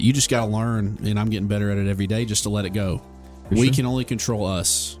you just got to learn, and I'm getting better at it every day, just to let it go. We can only control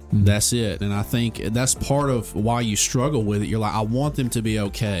us. Mm-hmm. That's it. And I think that's part of why you struggle with it. You're like, I want them to be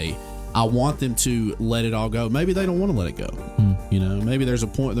okay. I want them to let it all go. Maybe they don't want to let it go. You know, maybe there's a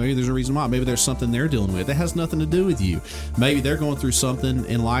point, maybe there's a reason why. Maybe there's something they're dealing with that has nothing to do with you. Maybe they're going through something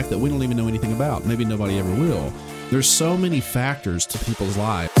in life that we don't even know anything about. Maybe nobody ever will. There's so many factors to people's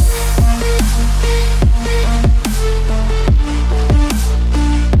lives.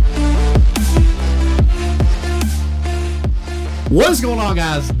 What's going on,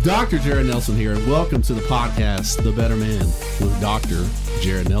 guys? Dr. Jared Nelson here, and welcome to the podcast, The Better Man, with Dr.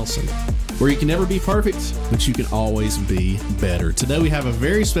 Jared Nelson, where you can never be perfect, but you can always be better. Today, we have a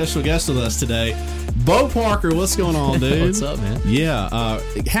very special guest with us today, Bo Parker. What's going on, dude? What's up, man? Yeah,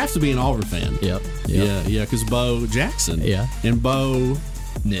 have to be an Auburn fan. Yep. Yeah, because Bo Jackson. Yeah. And Bo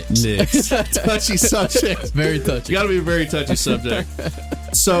Nix. Touchy subject. Very touchy. Got to be a very touchy subject.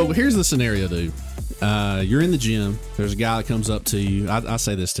 So, here's the scenario, dude. You're in the gym. There's a guy that comes up to you. I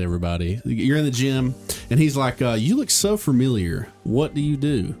say this to everybody. You're in the gym, and he's like, you look so familiar. What do you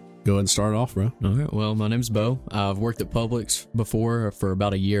do? Go ahead and start off, bro. All right. Well, my name's Bo. I've worked at Publix before for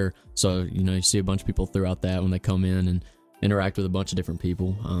about a year. So, you see a bunch of people throughout that when they come in and interact with a bunch of different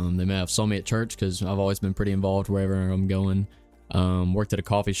people. They may have saw me at church because I've always been pretty involved wherever I'm going. Worked at a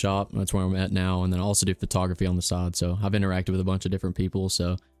coffee shop. That's where I'm at now. And then I also do photography on the side. So I've interacted with a bunch of different people.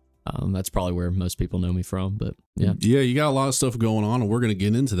 So that's probably where most people know me from, but yeah. Yeah, you got a lot of stuff going on, and we're going to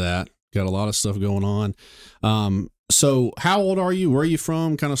get into that. Got a lot of stuff going on. So how old are you? Where are you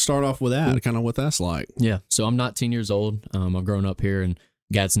from? Kind of start off with that, kind of what that's like. Yeah, so I'm 19 years old. I've grown up here in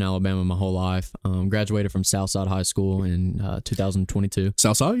Gadsden, Alabama my whole life. Graduated from Southside High School in 2022.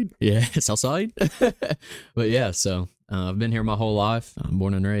 Southside? Yeah, Southside. But yeah, so I've been here my whole life. I'm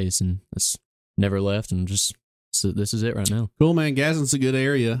born and raised, and it's never left, and just... So this is it right now. Cool, man. Gadsden's a good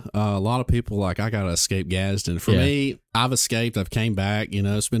area. A lot of people like, I got to escape Gadsden. For me, I've escaped. I've came back.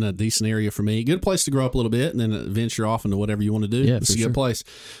 It's been a decent area for me. Good place to grow up a little bit and then venture off into whatever you want to do. Yeah, it's a good place.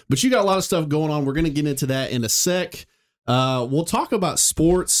 But you got a lot of stuff going on. We're going to get into that in a sec. We'll talk about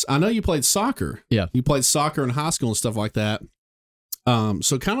sports. I know you played soccer. Yeah. You played soccer in high school and stuff like that.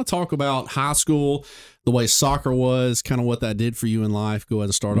 So kind of talk about high school, the way soccer was, kind of what that did for you in life. Go ahead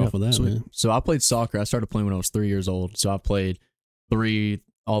and start off with that, man. So I played soccer. I started playing when I was 3 years old. So I played 3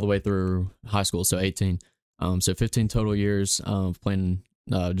 all the way through high school, so 18. So 15 total years playing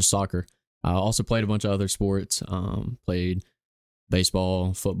just soccer. I also played a bunch of other sports. Played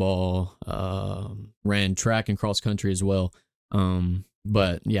baseball, football, ran track and cross country as well.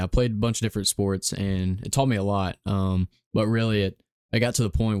 But yeah, I played a bunch of different sports, and it taught me a lot. But really, I got to the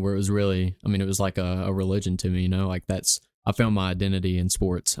point where it was really, it was like a religion to me, like I found my identity in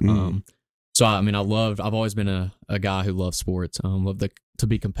sports. So, I've always been a guy who loves sports. Love to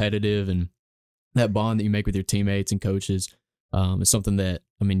be competitive, and that bond that you make with your teammates and coaches is something that,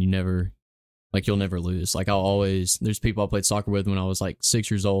 you'll never lose. There's people I played soccer with when I was like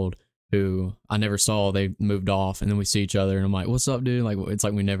 6 years old who I never saw. They moved off, and then we see each other, and I'm like, what's up, dude? It's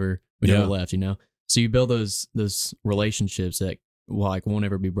like we never left, So you build those relationships that won't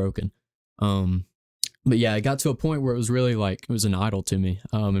ever be broken. But yeah, it got to a point where it was really it was an idol to me.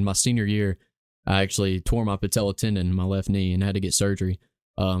 In my senior year, I actually tore my patella tendon in my left knee and had to get surgery.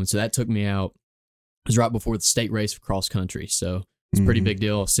 So that took me out. It was right before the state race for cross country. So it's a pretty big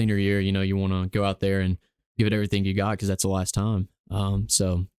deal. Senior year, you want to go out there and give it everything you got because that's the last time.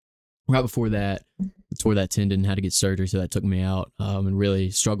 So right before that, I tore that tendon, had to get surgery. So that took me out and really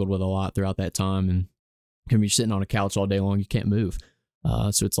struggled with a lot throughout that time. And you're sitting on a couch all day long, you can't move.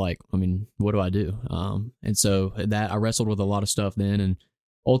 So it's like, what do I do? And so that I wrestled with a lot of stuff then. And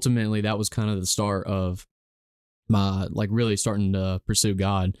ultimately that was kind of the start of my, really starting to pursue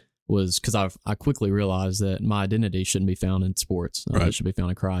God, was because I quickly realized that my identity shouldn't be found in sports. It should be found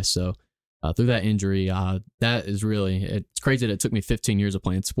in Christ. So through that injury, that is really, it's crazy that it took me 15 years of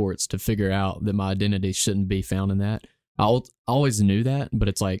playing sports to figure out that my identity shouldn't be found in that. I always knew that, but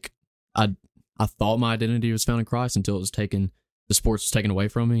it's like, I thought my identity was found in Christ until the sports was taken away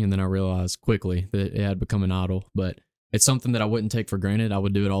from me. And then I realized quickly that it had become an idol, but it's something that I wouldn't take for granted. I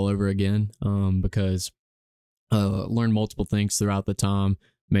would do it all over again, because learned multiple things throughout the time,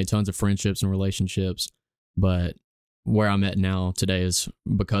 made tons of friendships and relationships, but where I'm at now today is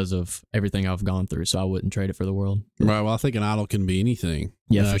because of everything I've gone through. So I wouldn't trade it for the world. Right. Well, I think an idol can be anything.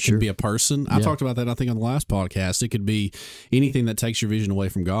 Yeah, it can be a person. I talked about that, I think, on the last podcast. It could be anything that takes your vision away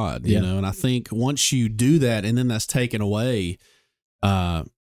from God, you know? And I think once you do that and then that's taken away,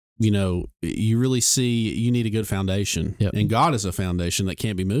 you really see you need a good foundation. And God is a foundation that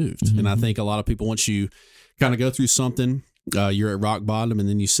can't be moved. And I think a lot of people, once you kind of go through something you're at rock bottom, and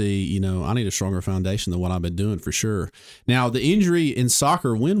then you see, I need a stronger foundation than what I've been doing for sure. Now, the injury in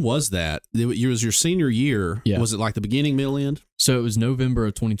soccer, when was that? It was your senior year. Yeah. Was it like the beginning, middle, end? So it was November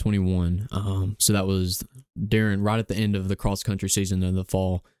of 2021. So that was right at the end of the cross country season in the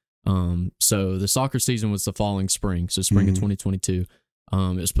fall. So the soccer season was the following spring, so spring of 2022.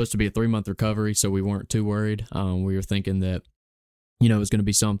 It was supposed to be a 3-month recovery, so we weren't too worried. We were thinking that, it was going to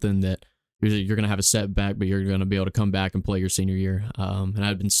be something that you're going to have a setback, but you're going to be able to come back and play your senior year.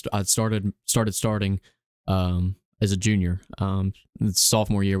 And I'd started starting as a junior. The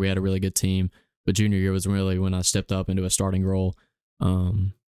sophomore year we had a really good team, but junior year was really when I stepped up into a starting role.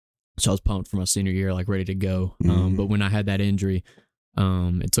 So I was pumped for my senior year, like ready to go. But when I had that injury,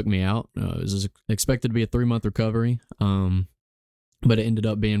 it took me out. It was expected to be a 3-month recovery, but it ended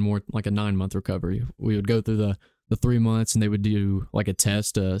up being more like a 9-month recovery. We would go through the 3 months, and they would do like a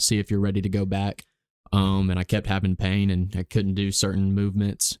test to see if you're ready to go back. And I kept having pain, and I couldn't do certain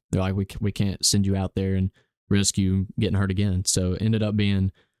movements. They're like, we can't send you out there and risk you getting hurt again. So it ended up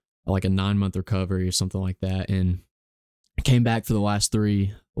being like a 9-month recovery or something like that. And I came back for the last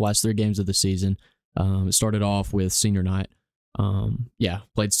three games of the season. It started off with senior night.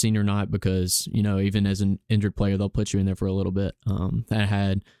 Played senior night because, even as an injured player, they'll put you in there for a little bit.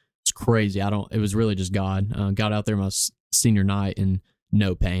 It's crazy. It was really just God. Got out there my senior night and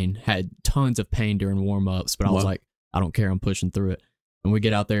no pain. Had tons of pain during warm-ups, but I was like, I don't care. I'm pushing through it. And we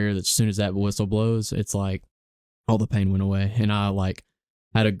get out there, as soon as that whistle blows, it's like all the pain went away. And I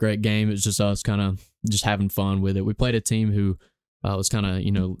had a great game. It was just us kind of just having fun with it. We played a team who was kind of,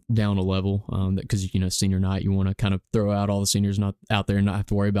 down a level because, senior night, you want to kind of throw out all the seniors not out there and not have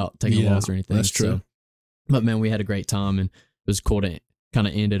to worry about taking a loss or anything. That's true. So, but, man, we had a great time, and it was cool to kind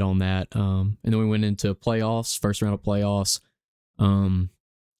of end it on that. And then we went into playoffs, first round of playoffs.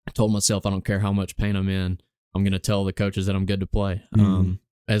 I told myself, I don't care how much pain I'm in, I'm going to tell the coaches that I'm good to play,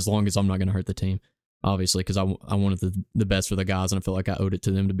 as long as I'm not going to hurt the team, obviously, because I wanted the best for the guys, and I feel like I owed it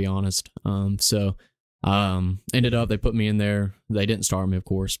to them, to be honest. Ended up, they put me in there. They didn't start me, of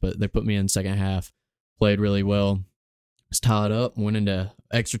course, but they put me in second half, played really well. Was tied up, went into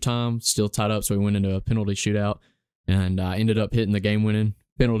extra time, still tied up, so we went into a penalty shootout, and I ended up hitting the game-winning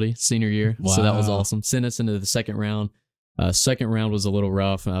penalty senior year. Wow. So that was awesome. Sent us into the second round. Second round was a little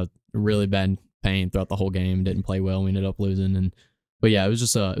rough. Really bad pain throughout the whole game. Didn't play well. We ended up losing. But yeah, it was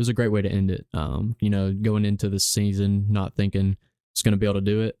just it was a great way to end it. Going into the season, not thinking it's going to be able to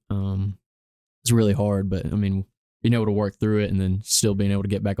do it. It's really hard, but I mean, being able to work through it and then still being able to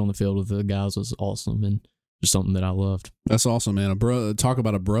get back on the field with the guys was awesome, and just something that I loved. That's awesome, man. Talk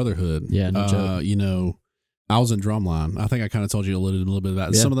about a brotherhood. Yeah, no joke. I was in drumline. I think I kind of told you a little bit about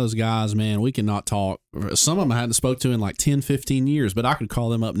it. Yeah. Some of those guys, man, we cannot talk. Some of them I hadn't spoke to in like 10, 15 years, but I could call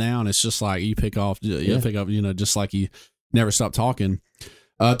them up now, and it's just like you pick up, just like you never stop talking.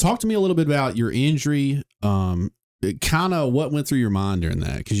 Talk to me a little bit about your injury. Kind of what went through your mind during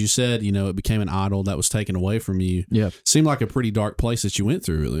that? Because you said, it became an idol that was taken away from you. Yeah. Seemed like a pretty dark place that you went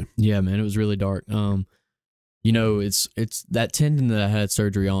through, really. Yeah, man, it was really dark. It's that tendon that I had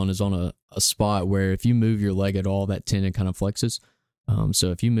surgery on is on a spot where if you move your leg at all, that tendon kind of flexes. So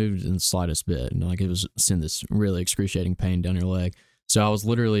if you moved in the slightest bit, it was sending this really excruciating pain down your leg. So I was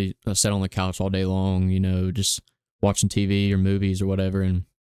literally sat on the couch all day long, just watching TV or movies or whatever. And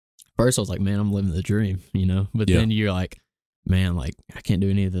first I was like, man, I'm living the dream, But then you're like, man, like I can't do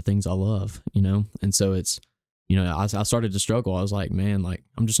any of the things I love, And so it's, I started to struggle. I was like, man, like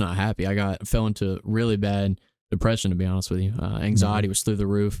I'm just not happy. I fell into really bad depression, to be honest with you. Anxiety was through the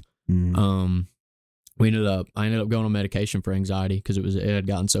roof. I ended up going on medication for anxiety because it had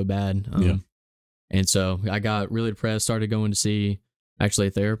gotten so bad. And so I got really depressed, started going to see actually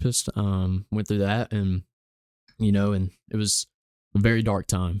a therapist, went through that, and it was a very dark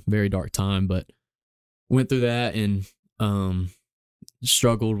time, but went through that and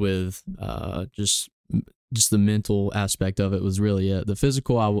struggled with just the mental aspect of it was really it. The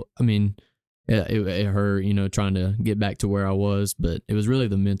physical, it hurt, trying to get back to where I was, but it was really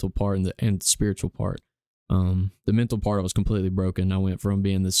the mental part and the spiritual part. The mental part, I was completely broken. I went from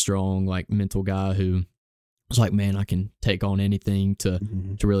being this strong, like mental guy who was like, man, I can take on anything to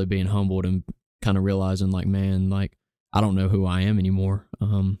really being humbled and kind of realizing like, man, like I don't know who I am anymore.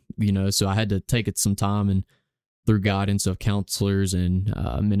 So I had to take it some time and through guidance of counselors and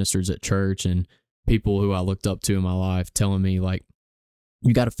ministers at church and people who I looked up to in my life telling me like,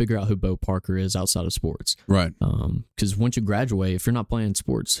 you got to figure out who Bo Parker is outside of sports. Right. Because once you graduate, if you're not playing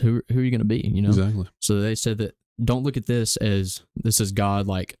sports, who are you going to be, Exactly. So they said that don't look at this as God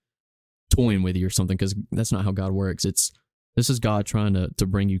like toying with you or something, because that's not how God works. This is God trying to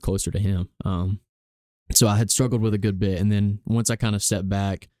bring you closer to him. So I had struggled with a good bit. And then once I kind of stepped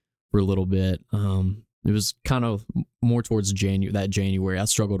back for a little bit, it was kind of more towards January. I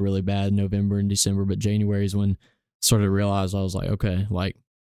struggled really bad November and December, but January is when I started to realize I was like, okay, like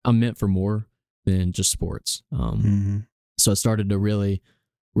I'm meant for more than just sports. So I started to really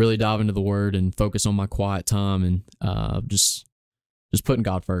dive into the Word and focus on my quiet time and just putting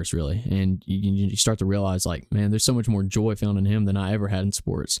God first, really. And you start to realize, like, man, there's so much more joy found in Him than I ever had in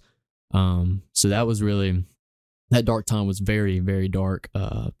sports. So that was really, that dark time was very, very dark.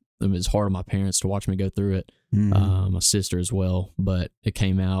 It was hard on my parents to watch me go through it, my sister as well, but it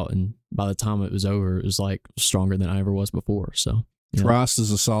came out, and by the time it was over, it was like stronger than I ever was before. So Christ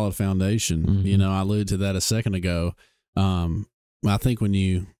is a solid foundation. You know, I alluded to that a second ago. I think when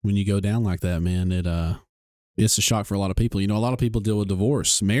you go down like that, man, it's a shock for a lot of people. You know, a lot of people deal with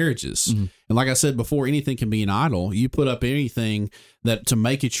divorce, marriages. And like I said before, anything can be an idol. You put up anything that to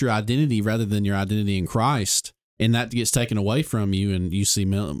make it your identity rather than your identity in Christ, and that gets taken away from you, and you see,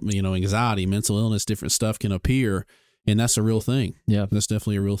 you know, anxiety, mental illness, different stuff can appear, and that's a real thing. Yeah. That's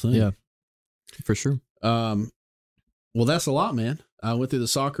definitely a real thing. Yeah, for sure. Well, that's a lot, man. I went through the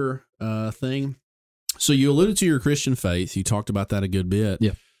soccer thing. So you alluded to your Christian faith. You talked about that a good bit.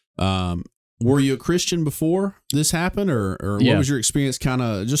 Yeah. Were you a Christian before this happened, or what was your experience? Kind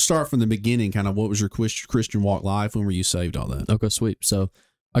of just start from the beginning. Kind of what was your Christian walk life? When were you saved? All that. Okay, sweet. So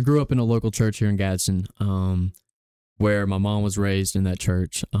I grew up in a local church here in Gadsden, where my mom was raised in that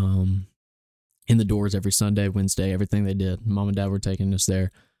church. In the doors every Sunday, Wednesday, everything they did. Mom and Dad were taking us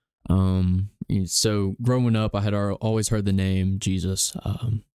there. So growing up, I had always heard the name Jesus.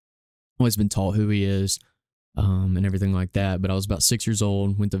 Always been taught who He is. And everything like that. But I was about 6 years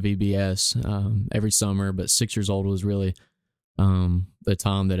old, went to VBS every summer, but 6 years old was really the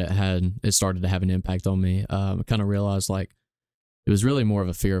time that it started to have an impact on me. I kind of realized, like, it was really more of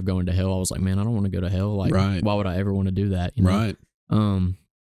a fear of going to hell. I was like, man, I don't want to go to hell. Like, why would I ever want to do that? You know? Right.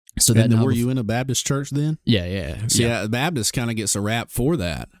 So that were you in a Baptist church then? Yeah. See, Baptist kind of gets a rap for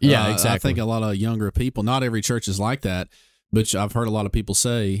that. Yeah, exactly. I think a lot of younger people, not every church is like that, but I've heard a lot of people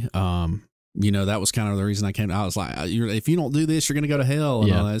say, you know, that was kind of the reason I came. I was like, if you don't do this, you're going to go to hell.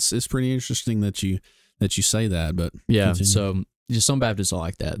 And all that. It's pretty interesting that you say that. But continue. So just some Baptists are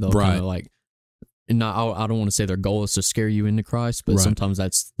like that. They'll kind of like, and I don't want to say their goal is to scare you into Christ, but sometimes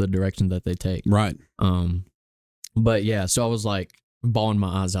that's the direction that they take. Right. But yeah, so I was like bawling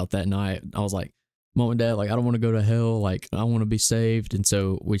my eyes out that night. I was like, Mom and Dad, like, I don't want to go to hell. Like, I want to be saved. And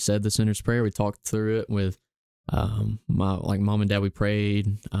so we said the sinner's prayer. We talked through it with my Mom and Dad. We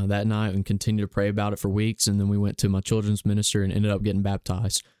prayed that night and continued to pray about it for weeks, and then we went to my children's minister and ended up getting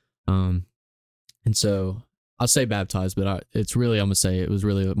baptized. And so I say baptized, but it's really, I'm gonna say it was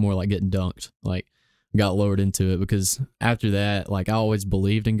really more like getting dunked. Like, got lowered into it, because after that, like, I always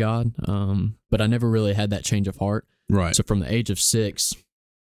believed in God, but I never really had that change of heart. Right. So from the age of 6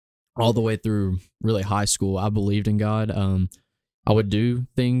 all the way through really high school, I believed in God. I would do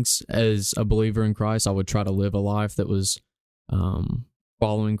things as a believer in Christ. I would try to live a life that was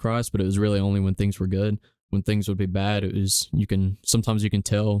following Christ, but it was really only when things were good. When things would be bad, it was sometimes you can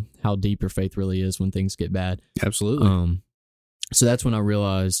tell how deep your faith really is when things get bad. Absolutely. So that's when I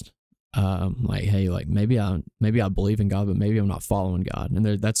realized, like, hey, like, maybe I believe in God, but maybe I'm not following God, and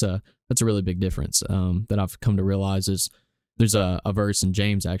that's a really big difference. That I've come to realize is there's a verse in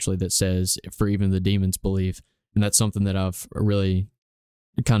James actually that says, "For even the demons believe." And that's something that I've really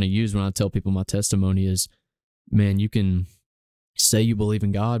kind of used when I tell people my testimony is, man, you can say you believe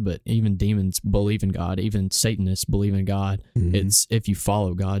in God, but even demons believe in God. Even Satanists believe in God. Mm-hmm. It's if you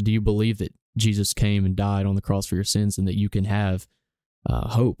follow God. Do you believe that Jesus came and died on the cross for your sins, and that you can have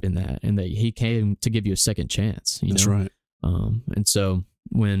hope in that, and that He came to give you a second chance? That's right. And so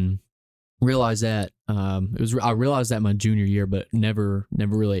when I realized that, I realized that my junior year, but never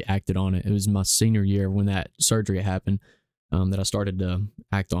really acted on it. It was my senior year when that surgery happened, that I started to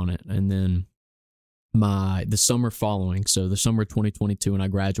act on it. And then the summer following, so the summer of 2022, when I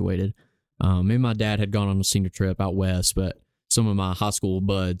graduated, me and my dad had gone on a senior trip out west, but some of my high school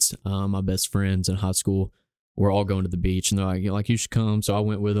buds, my best friends in high school, were all going to the beach, and they're like, you should come. So I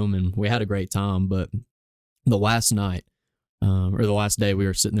went with them, and we had a great time. But the last night, or the last day, we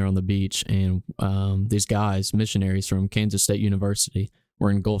were sitting there on the beach, and these guys, missionaries from Kansas State University,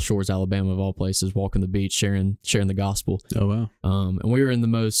 were in Gulf Shores, Alabama, of all places, walking the beach, sharing the gospel. Oh, wow. And we were in the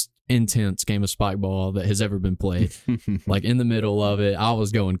most intense game of spike ball that has ever been played. Like, in the middle of it, I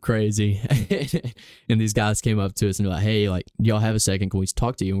was going crazy. And these guys came up to us and were like, hey, like, do y'all have a second? Can we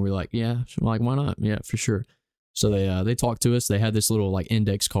talk to you? And we're like, yeah. So like, why not? Yeah, for sure. So they talked to us. They had this little, like,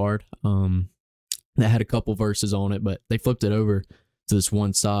 index card that had a couple verses on it, but they flipped it over to this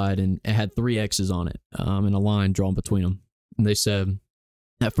one side, and it had 3 X's on it, and a line drawn between them. And they said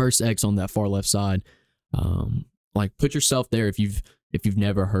that first X on that far left side, like put yourself there if you've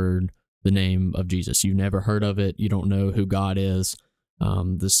never heard the name of Jesus, you've never heard of it, you don't know who God is.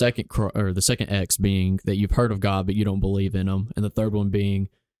 The second X being that you've heard of God but you don't believe in him, and the third one being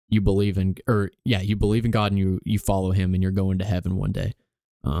you believe in God and you follow him and you're going to heaven one day.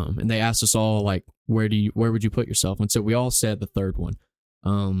 And they asked us all, like, where would you put yourself? And so we all said the third one.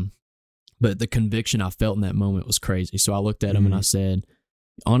 But the conviction I felt in that moment was crazy. So I looked at him and I said,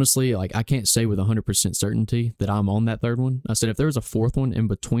 honestly, like, I can't say with 100% certainty that I'm on that third one. I said, if there was a fourth one in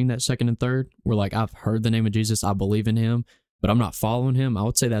between that second and third, where like I've heard the name of Jesus, I believe in him, but I'm not following him, I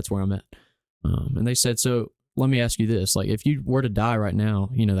would say that's where I'm at. And they said, so let me ask you this, like, if you were to die right now,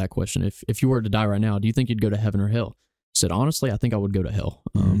 that question, if you were to die right now, do you think you'd go to heaven or hell? I said, honestly, I think I would go to hell,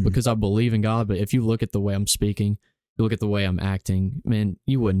 because I believe in God. But if you look at the way I'm speaking, you look at the way I'm acting, man,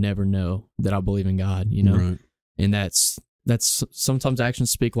 you would never know that I believe in God, Right. And that's sometimes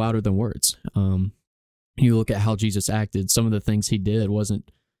actions speak louder than words. You look at how Jesus acted, some of the things he did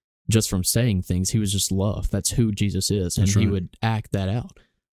wasn't just from saying things, he was just love. That's who Jesus is, and he would act that out.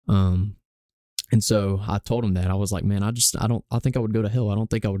 And so I told him that. I was like, man, I think I would go to hell. I don't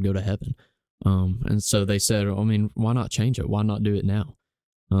think I would go to heaven. And so they said, I mean, why not change it? Why not do it now?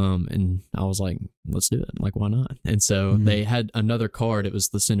 And I was like, let's do it. Like, why not? And so they had another card. It was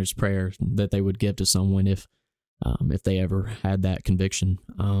the sinner's prayer that they would give to someone if they ever had that conviction.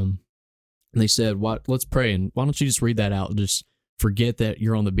 And they said, let's pray. And why don't you just read that out? Just forget that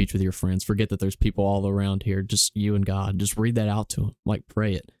you're on the beach with your friends. Forget that there's people all around here. Just you and God. Just read that out to them. Like,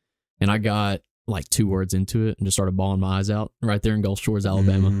 pray it. And I got like 2 words into it and just started bawling my eyes out right there in Gulf Shores,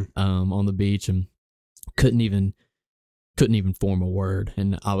 Alabama, on the beach, and couldn't even form a word.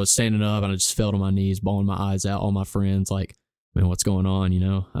 And I was standing up and I just fell to my knees, bawling my eyes out. All my friends like, man, what's going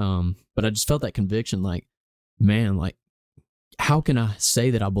on, but I just felt that conviction, like, man, like, how can I say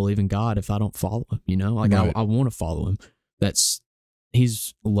that I believe in God if I don't follow him, like, right. I want to follow him.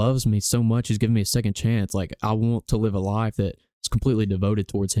 He's loves me so much. He's given me a second chance. Like, I want to live a life that is completely devoted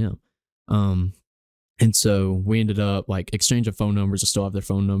towards him. And so we ended up like exchanging phone numbers. I still have their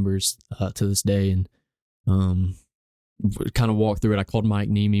phone numbers to this day, and kind of walked through it. I called Mike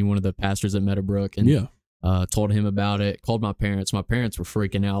Nemi, one of the pastors at Meadowbrook, and told him about it. Called my parents. My parents were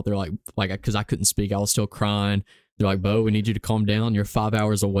freaking out. They're like, because I couldn't speak, I was still crying. They're like, Bo, we need you to calm down. You're 5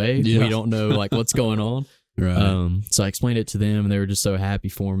 hours away. Yeah. We don't know like what's going on. Right. So I explained it to them, and they were just so happy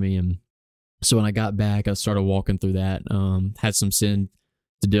for me. And so when I got back, I started walking through that. Had some sin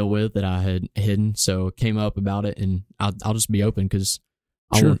to deal with that I had hidden, so came up about it, and I'll just be open because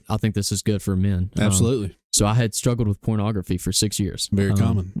I think this is good for men. Absolutely. So I had struggled with pornography for 6 years. Very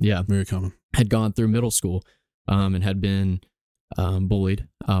common. Yeah, very common. Had gone through middle school, and had been bullied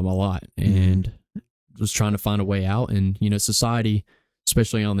a lot, and was trying to find a way out. And society,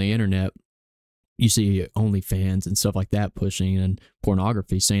 especially on the internet, you see OnlyFans and stuff like that pushing, and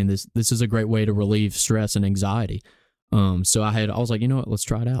pornography, saying this is a great way to relieve stress and anxiety. So I was like, you know what, let's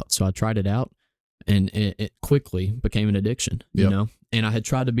try it out. So I tried it out, and it quickly became an addiction, and I had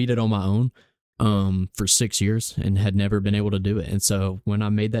tried to beat it on my own, for 6 years and had never been able to do it. And so when I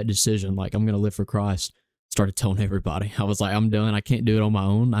made that decision, like, I'm going to live for Christ, started telling everybody, I was like, I'm done. I can't do it on my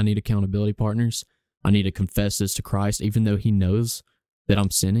own. I need accountability partners. I need to confess this to Christ, even though he knows that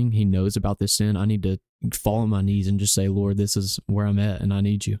I'm sinning. He knows about this sin. I need to fall on my knees and just say, Lord, this is where I'm at, and I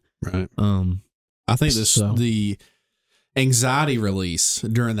need you. Right. I think the anxiety release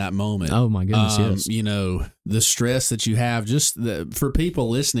during that moment. Oh my goodness, yes. The stress that you have, for people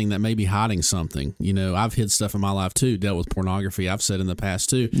listening that may be hiding something, I've hid stuff in my life too, dealt with pornography. I've said in the past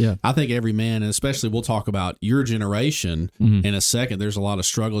too. Yeah. I think every man, and especially we'll talk about your generation in a second, there's a lot of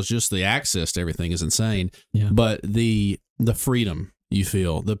struggles. Just the access to everything is insane. Yeah. But the freedom you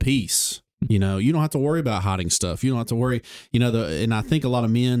feel, the peace, you don't have to worry about hiding stuff. You don't have to worry, and I think a lot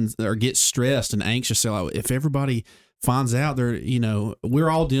of men get stressed and anxious. Like, if everybody finds out, we're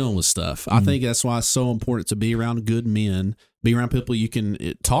all dealing with stuff. I think that's why it's so important to be around good men, be around people you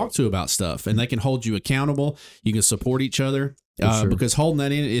can talk to about stuff, and they can hold you accountable. You can support each other, because holding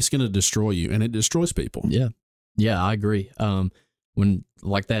that in, it's going to destroy you, and it destroys people. Yeah. Yeah, I agree. When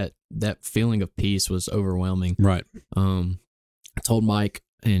like that feeling of peace was overwhelming. Right. I told Mike,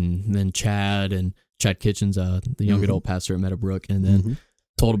 and then Chad Kitchens, the young adult pastor at Meadowbrook, and then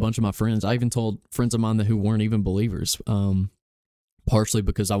told a bunch of my friends. I even told friends of mine who weren't even believers, partially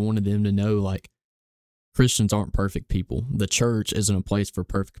because I wanted them to know, like, Christians aren't perfect people. The church isn't a place for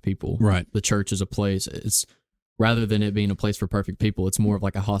perfect people. Right. The church is a place, it's rather than it being a place for perfect people, it's more of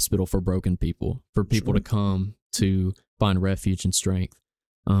like a hospital for broken people, for people to come to find refuge and strength.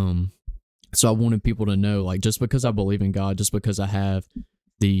 So I wanted people to know, like, just because I believe in God, just because I have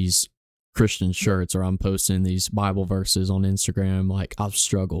these Christian shirts or I'm posting these Bible verses on Instagram, like, I'll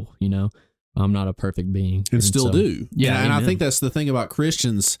struggle, I'm not a perfect being. And still so, do. Yeah. And I think that's the thing about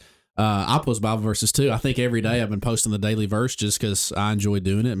Christians. I post Bible verses too. I think every day I've been posting the daily verse just because I enjoy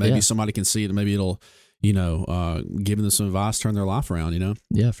doing it. Maybe somebody can see it. Maybe it'll, giving them some advice, turn their life around,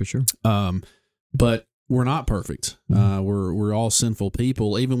 Yeah, for sure. But we're not perfect. We're all sinful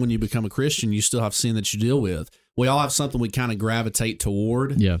people. Even when you become a Christian, you still have sin that you deal with. We all have something we kind of gravitate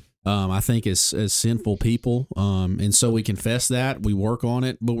toward. Yeah. I think as sinful people, and so we confess that, we work on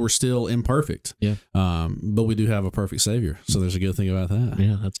it, but we're still imperfect. Yeah. But we do have a perfect Savior, so there's a good thing about that.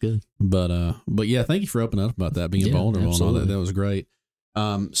 Yeah, that's good. But yeah, thank you for opening up about that, being vulnerable absolutely. and all that. That was great.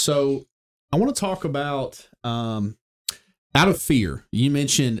 So I want to talk about out of fear. You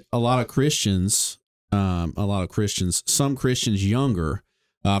mentioned a lot of Christians, some Christians younger.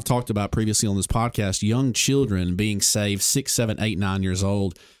 I've talked about previously on this podcast, young children being saved 6, 7, 8, 9 years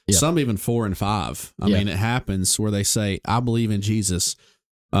old, some even 4 and 5. I mean, it happens where they say, I believe in Jesus.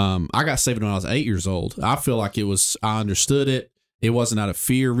 I got saved when I was 8 years old. I feel like I understood it. It wasn't out of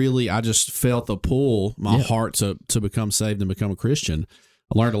fear, really. I just felt the pull, my heart to become saved and become a Christian.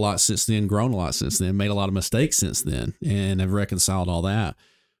 I learned a lot since then, grown a lot since then, made a lot of mistakes since then, and have reconciled all that.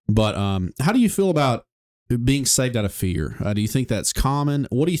 But how do you feel about being saved out of fear? Do you think that's common?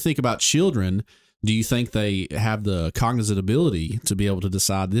 What do you think about children? Do you think they have the cognizant ability to be able to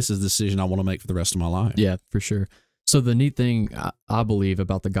decide this is the decision I want to make for the rest of my life? Yeah, for sure. So the neat thing I believe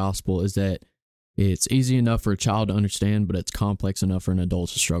about the gospel is that it's easy enough for a child to understand, but it's complex enough for an adult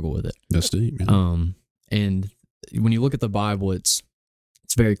to struggle with it. That's deep, man. And when you look at the Bible, it's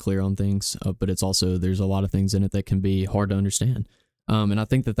very clear on things, but it's also, there's a lot of things in it that can be hard to understand. And I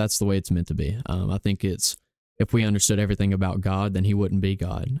think that that's the way it's meant to be. I think if we understood everything about God, then he wouldn't be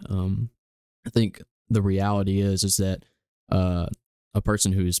God. I think the reality is that a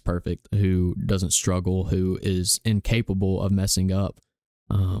person who is perfect, who doesn't struggle, who is incapable of messing up,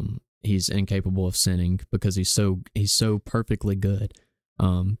 he's incapable of sinning because he's so perfectly good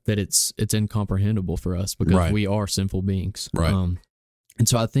that it's incomprehensible for us because we are sinful beings. Right. And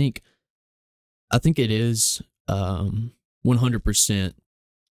so I think it is 100%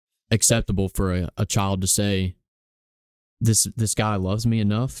 acceptable for a child to say, this guy loves me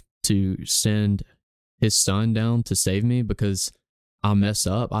enough to send his son down to save me because I mess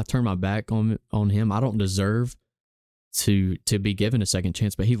up. I turn my back on him. I don't deserve to be given a second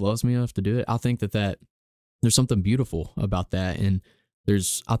chance, but he loves me enough to do it. I think that there's something beautiful about that. And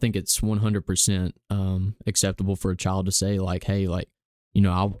I think it's 100% acceptable for a child to say, like, hey, like,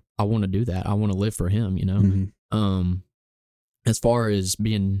 I want to do that. I want to live for him, Mm-hmm. As far as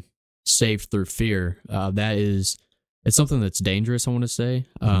being saved through fear, it's something that's dangerous, I want to say.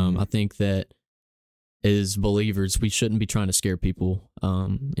 I think that as believers, we shouldn't be trying to scare people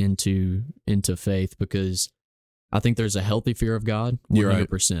into faith, because I think there's a healthy fear of God, 100%. You're right.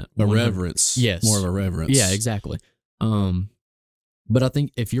 A reverence. Yes. More of a reverence. Yeah, exactly. But I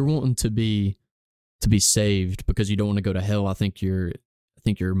think if you're wanting to be saved because you don't want to go to hell, I think your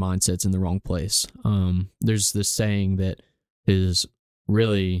mindset's in the wrong place. There's this saying that is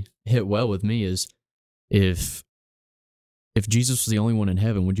really hit well with me is, if Jesus was the only one in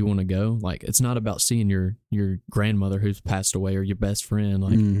heaven, would you want to go? Like, it's not about seeing your grandmother who's passed away or your best friend.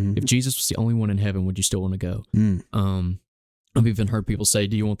 Like, if Jesus was the only one in heaven, would you still want to go? I've even heard people say,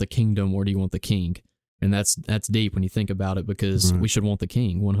 do you want the kingdom or do you want the king? And that's deep when you think about it, because we should want the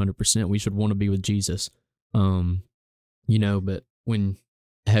king 100%. We should want to be with Jesus. But when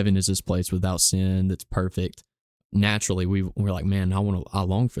heaven is this place without sin, that's perfect, naturally we're like, man, I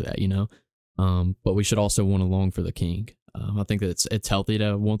long for that, but we should also want to long for the king. I think that it's healthy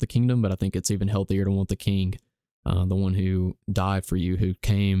to want the kingdom, but I think it's even healthier to want the king, the one who died for you, who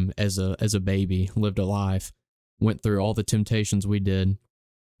came as a baby, lived a life, went through all the temptations we did,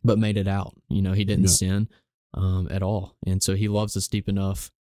 but made it out. He didn't sin at all. And so he loves us deep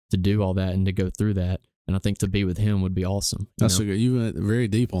enough to do all that and to go through that. And I think to be with him would be awesome. You went very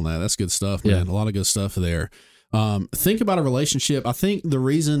deep on that. That's good stuff, man. A lot of good stuff there. Think about a relationship. I think the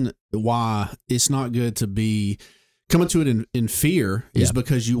reason why it's not good to be coming to it in fear is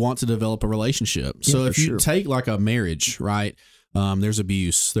because you want to develop a relationship. So if you take like a marriage, right? There's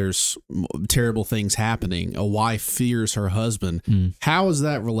abuse, there's terrible things happening. A wife fears her husband. How is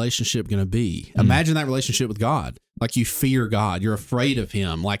that relationship going to be? Imagine that relationship with God. Like, you fear God. You're afraid of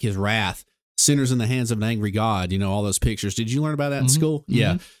him, like his wrath sinners in the hands of an angry God, all those pictures. Did you learn about that in school? Mm-hmm.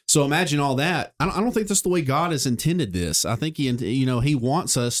 Yeah. So imagine all that. I don't think that's the way God has intended this. I think he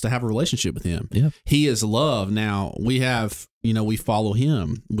wants us to have a relationship with him. Yeah. He is love. Now we have, we follow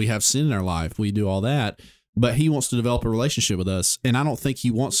him. We have sin in our life. We do all that, but he wants to develop a relationship with us. And I don't think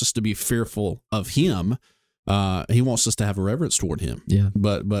he wants us to be fearful of him. He wants us to have a reverence toward him. Yeah.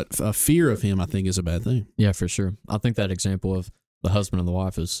 But a fear of him, I think, is a bad thing. Yeah, for sure. I think that example of the husband and the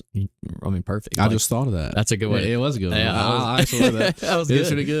wife is, perfect. I just thought of that. That's a good way. It was a good one. Yeah, I actually love that. That was It's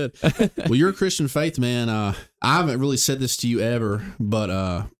good. pretty good. Well, you're a Christian faith man. I haven't really said this to you ever, but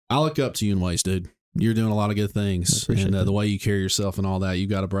I look up to you in ways, dude. You're doing a lot of good things, and the way you carry yourself and all that, you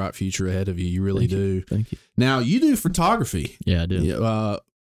got a bright future ahead of you. You really do. Thank you. Now, you do photography. Yeah, I do.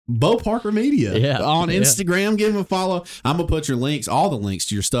 Bo Parker Media. Yeah. On Instagram, give him a follow. I'm going to put your links, all the links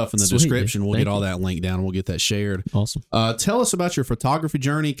to your stuff in the description. We'll get all that link down. We'll get that shared. Awesome. Tell us about your photography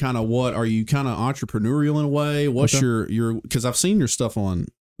journey. Kind of what, are you kind of entrepreneurial in a way? What's your, because I've seen your stuff on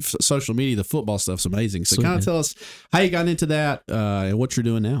social media. The football stuff's amazing. So kind of tell us how you got into that and what you're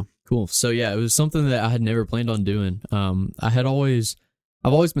doing now. Cool. So yeah, it was something that I had never planned on doing. I've always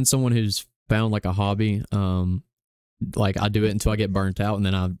been someone who's found like a hobby. Like I do it until I get burnt out, and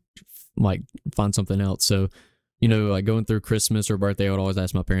then I like find something else. So, like going through Christmas or birthday, I would always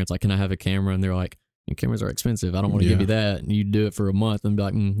ask my parents, like, can I have a camera? And they're like, cameras are expensive. I don't want to give you that. And you do it for a month and be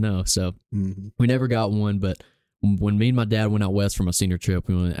like, no. So we never got one. But when me and my dad went out west for my senior trip,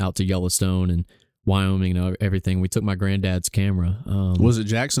 we went out to Yellowstone and Wyoming, everything. We took my granddad's camera. Was it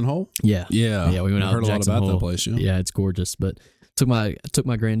Jackson Hole? Yeah. Yeah. We went out heard to Jackson a lot about Hole. that place. Yeah, it's gorgeous. But took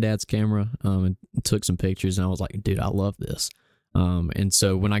my granddad's camera and took some pictures, and I was like, dude, I love this. And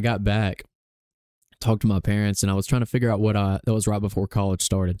so when I got back, talked to my parents, and I was trying to figure out that was right before college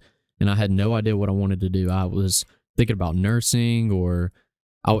started, and I had no idea what I wanted to do. I was thinking about nursing or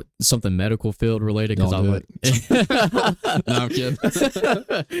something medical field related, because I like no, I'm kidding.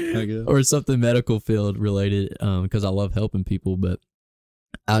 Or something medical field related, because I love helping people, but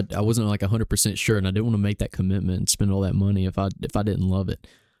I wasn't like 100% sure, and I didn't want to make that commitment and spend all that money if I didn't love it.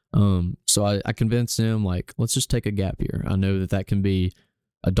 So I convinced him, like, let's just take a gap year. I know that can be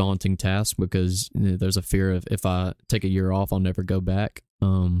a daunting task because there's a fear of if I take a year off, I'll never go back.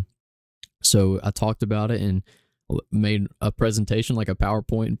 So I talked about it and made a presentation, like a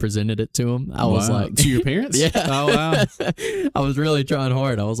PowerPoint, and presented it to him. I was like, to your parents? Yeah. Oh, wow. I was really trying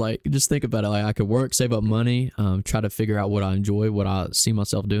hard. I was like, just think about it. Like, I could work, save up money, try to figure out what I enjoy, what I see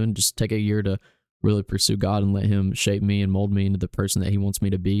myself doing. Just take a year to really pursue God and let him shape me and mold me into the person that he wants me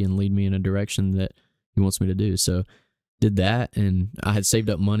to be and lead me in a direction that he wants me to do. So did that. And I had saved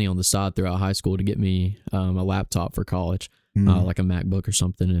up money on the side throughout high school to get me a laptop for college, like a MacBook or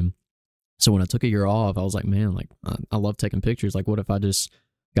something. And so when I took a year off, I was like, man, like I love taking pictures. Like, what if I just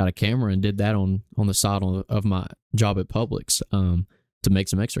got a camera and did that on the side of my job at Publix to make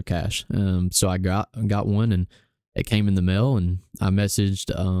some extra cash? So I got one, and it came in the mail, and I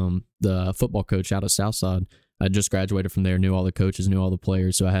messaged the football coach out of Southside. I just graduated from there, knew all the coaches, knew all the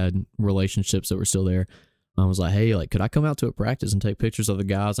players, so I had relationships that were still there. I was like, hey, like, could I come out to a practice and take pictures of the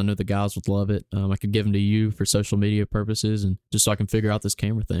guys? I know the guys would love it. I could give them to you for social media purposes and just so I can figure out this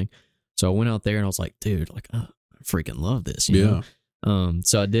camera thing. So I went out there and I was like, dude, like, I freaking love this. You know?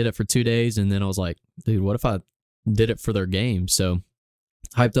 So I did it for 2 days, and then I was like, dude, what if I did it for their game? So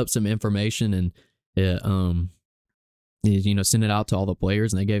hyped up some information and sent it out to all the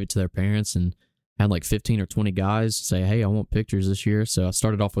players, and they gave it to their parents, and had like 15 or 20 guys say, hey, I want pictures this year. So I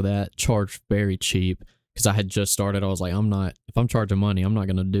started off with that, charged very cheap because I had just started. I was like, if I'm charging money, I'm not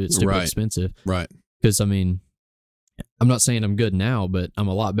going to do it stupid expensive. Right. Because, I mean, I'm not saying I'm good now, but I'm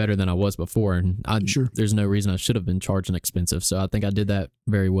a lot better than I was before. And there's no reason I should have been charging expensive. So I think I did that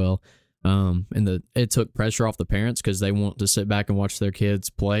very well. And it took pressure off the parents because they want to sit back and watch their kids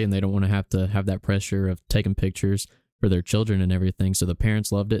play, and they don't want to have that pressure of taking pictures for their children and everything. So the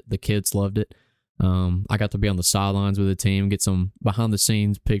parents loved it. The kids loved it. I got to be on the sidelines with the team, get some behind the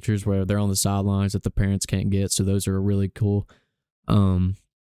scenes pictures where they're on the sidelines that the parents can't get. So those are really cool.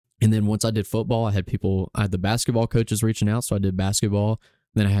 And then once I did football, I had the basketball coaches reaching out. So I did basketball.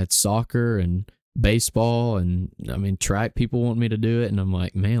 Then I had soccer and baseball, and I mean, track people want me to do it. And I'm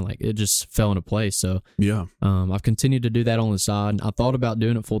like, man, like it just fell into place. So yeah, I've continued to do that on the side. I thought about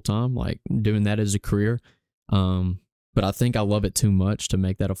doing it full time, like doing that as a career. But I think I love it too much to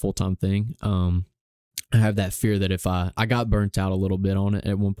make that a full-time thing. I have that fear that if I got burnt out a little bit on it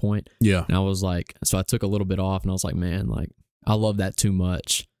at one point. Yeah. And I was like, so I took a little bit off, and I was like, man, like I love that too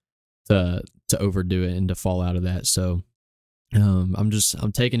much to overdo it and to fall out of that. So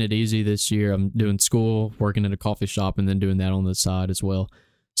I'm taking it easy this year. I'm doing school, working at a coffee shop, and then doing that on the side as well.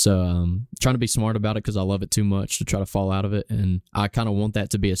 So trying to be smart about it because I love it too much to try to fall out of it. And I kind of want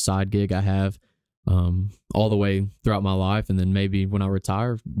that to be a side gig I have all the way throughout my life. And then maybe when I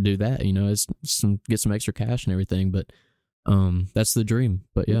retire, do that, get some extra cash and everything. But that's the dream.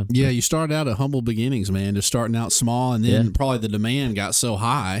 But yeah. Yeah, you started out at humble beginnings, man, just starting out small, and then probably the demand got so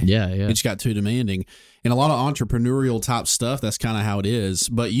high. Yeah. It just got too demanding. And a lot of entrepreneurial type stuff, that's kind of how it is.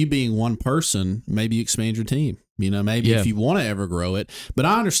 But you being one person, maybe you expand your team. Maybe if you want to ever grow it. But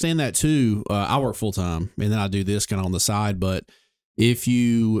I understand that too. I work full time, and then I do this kind of on the side. But I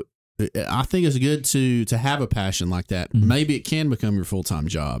think it's good to have a passion like that. Mm-hmm. Maybe it can become your full time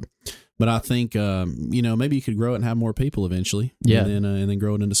job. But I think maybe you could grow it and have more people eventually. Yeah, and then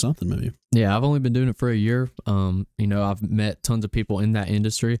grow it into something maybe. Yeah, I've only been doing it for a year. I've met tons of people in that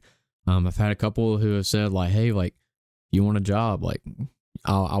industry. I've had a couple who have said like, "Hey, like, you want a job? Like,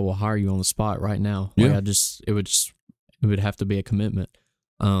 I will hire you on the spot right now." Yeah. Like, it would have to be a commitment.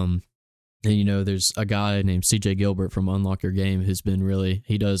 And there's a guy named CJ Gilbert from Unlock Your Game who's been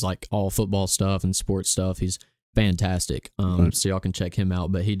he does like all football stuff and sports stuff. He's fantastic. So y'all can check him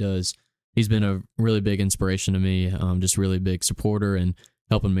out. But he's been a really big inspiration to me. Just really big supporter and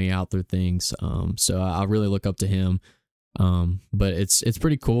helping me out through things. So I really look up to him. But it's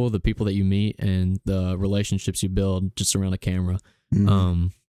pretty cool, the people that you meet and the relationships you build just around a camera. Mm-hmm.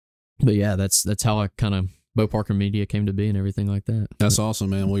 But yeah, that's how I kind of Bo Parker Media came to be and everything like that. That's awesome,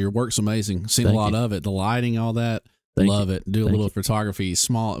 man. Well, your work's amazing. Seen a lot of it. The lighting, all that. Love it. Do a little photography,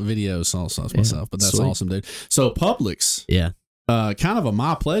 small videos, all stuff myself. But that's awesome, dude. So Publix. Yeah. Kind of a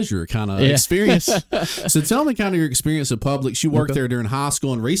my pleasure kind of experience. So tell me kind of your experience at Publix. You worked there during high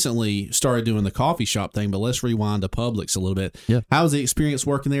school and recently started doing the coffee shop thing, but let's rewind to Publix a little bit. Yeah. How was the experience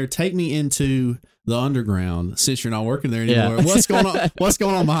working there? Take me into the underground since you're not working there anymore. Yeah. What's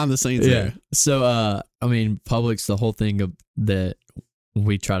going on behind the scenes there? So, Publix, the whole thing that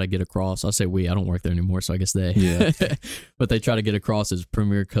we try to get across, I say we, I don't work there anymore, so I guess they, but they try to get across as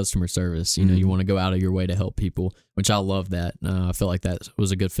premier customer service. You want to go out of your way to help people, which I love that. I feel like that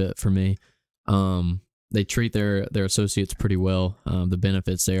was a good fit for me. They treat their associates pretty well. The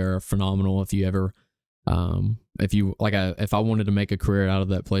benefits there are phenomenal. If I wanted to make a career out of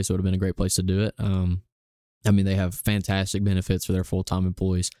that place, it would have been a great place to do it. They have fantastic benefits for their full-time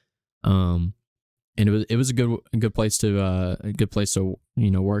employees. And it was a good place to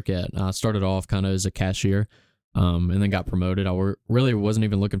work at. I started off kind of as a cashier, and then got promoted. I really wasn't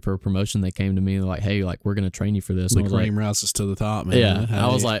even looking for a promotion. They came to me like, "Hey, like, we're gonna train you for this." The cream rises to the top, man. Yeah,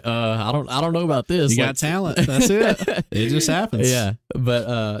 I was like, I don't know about this. You got talent. That's it. It just happens. Yeah,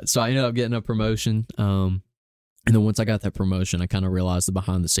 but so I ended up getting a promotion. And then once I got that promotion, I kind of realized the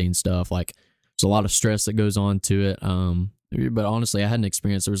behind the scenes stuff. Like, there's a lot of stress that goes on to it. But honestly, I had an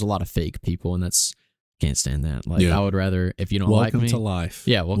experience. There was a lot of fake people, and can't stand that. Like, I would rather, if you don't like me. Welcome to life.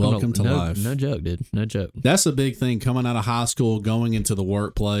 Yeah, welcome to life. No joke, dude. No joke. That's a big thing coming out of high school, going into the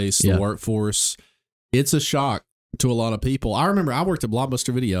workplace, the workforce. It's a shock to a lot of people. I remember I worked at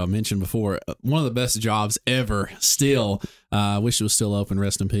Blockbuster Video, I mentioned before, one of the best jobs ever still. I wish it was still open,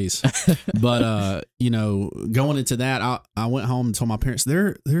 rest in peace. But, going into that, I went home and told my parents,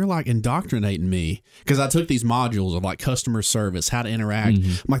 they're like indoctrinating me because I took these modules of like customer service, how to interact. Mm-hmm.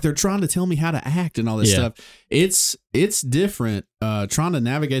 I'm like, they're trying to tell me how to act and all this stuff. It's different trying to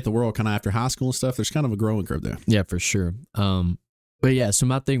navigate the world kind of after high school and stuff. There's kind of a growing curve there. Yeah, for sure. But yeah, so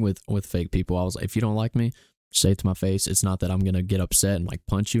my thing with fake people, I was like, if you don't like me, say it to my face. It's not that I'm going to get upset and like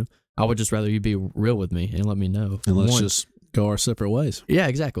punch you. I would just rather you be real with me and let me know. And let's just go our separate ways. Yeah,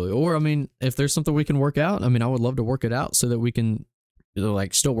 exactly. Or, if there's something we can work out, I would love to work it out so that we can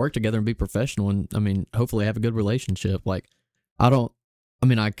still work together and be professional and, hopefully have a good relationship. Like, I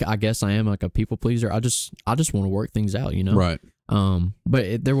guess I am like a people pleaser. I just want to work things out, Right.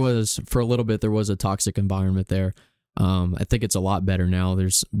 But for a little bit, there was a toxic environment there. I think it's a lot better now.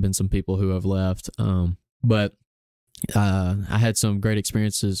 There's been some people who have left. But I had some great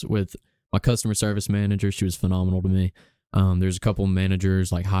experiences with my customer service manager. She was phenomenal to me. There's a couple of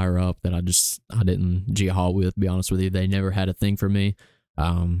managers like higher up that I didn't G-haul with, to be honest with you. They never had a thing for me.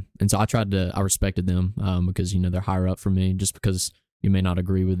 And so I respected them because, they're higher up for me. Just because you may not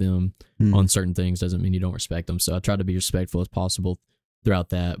agree with them on certain things doesn't mean you don't respect them. So I tried to be respectful as possible throughout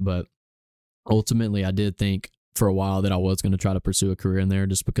that. But ultimately, I did think for a while that I was going to try to pursue a career in there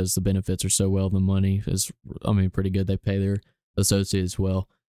just because the benefits are so well. The money is, pretty good. They pay their associates well.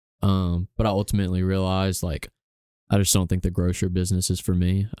 But I ultimately realized I just don't think the grocery business is for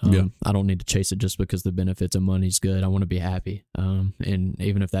me. I don't need to chase it just because the benefits of money's good. I want to be happy. And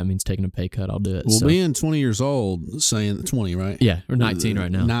even if that means taking a pay cut, I'll do it. Well, being 20 years old, saying 20, right? Yeah, or 19 right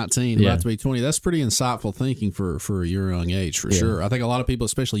now. 19, about to be 20. That's pretty insightful thinking for your young age, for sure. I think a lot of people,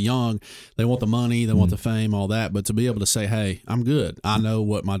 especially young, they want the money, they want the fame, all that. But to be able to say, hey, I'm good. I know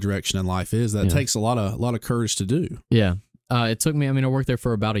what my direction in life is. That takes a lot of courage to do. Yeah. It took me, I worked there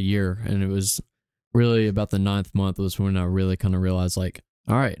for about a year, and it was really about the 9th month was when I really kind of realized, like,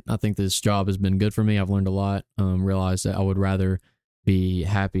 all right, I think this job has been good for me. I've learned a lot. Realized that I would rather be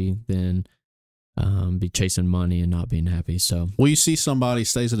happy than be chasing money and not being happy. So, well, you see somebody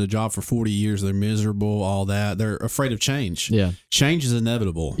stays at a job for 40 years, they're miserable, all that. They're afraid of change. Yeah. Change is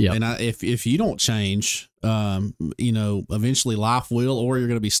inevitable. Yeah. And if you don't change, eventually life will, or you're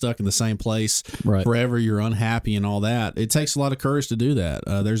going to be stuck in the same place forever. You're unhappy and all that. It takes a lot of courage to do that.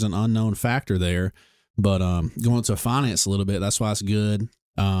 There's an unknown factor there, but going to finance a little bit, that's why it's good,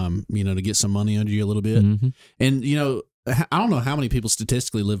 to get some money under you a little bit. Mm-hmm. And, I don't know how many people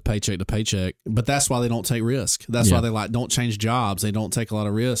statistically live paycheck to paycheck, but that's why they don't take risk. That's why they don't change jobs. They don't take a lot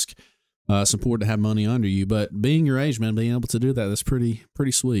of risk. It's important to have money under you, but being your age, man, being able to do that's pretty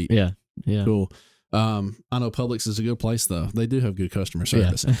sweet. Yeah. Yeah. Cool. I know Publix is a good place though. They do have good customer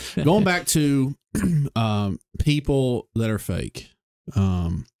service. Yeah. Going back to, people that are fake.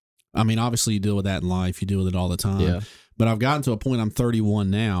 Obviously you deal with that in life. You deal with it all the time, but I've gotten to a point, I'm 31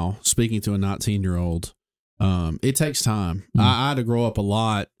 now, speaking to a 19-year-old. It takes time. I had to grow up a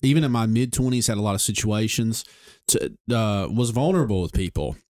lot. Even in my mid-20s, had a lot of situations. Was vulnerable with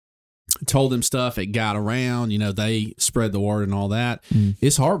people. Told them stuff. It got around. They spread the word and all that.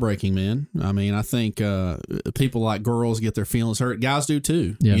 It's heartbreaking, man. I think people like girls get their feelings hurt. Guys do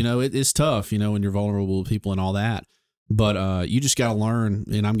too. Yeah. It's tough, when you're vulnerable with people and all that. But you just got to learn,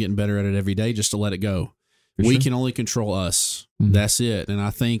 and I'm getting better at it every day, just to let it go. We can only control us. Mm-hmm. That's it. And I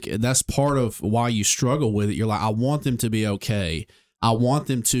think that's part of why you struggle with it. You're like, I want them to be okay. I want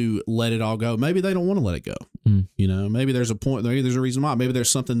them to let it all go. Maybe they don't want to let it go. Maybe there's a point, maybe there's a reason why. Maybe there's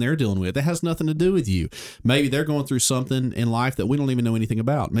something they're dealing with that has nothing to do with you. Maybe they're going through something in life that we don't even know anything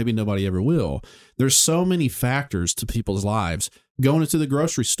about. Maybe nobody ever will. There's so many factors to people's lives. Going into the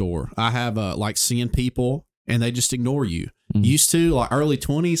grocery store, I have seeing people and they just ignore you. Used to, like early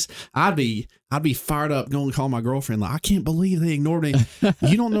 20s, I'd be fired up going to call my girlfriend, like, I can't believe they ignored me.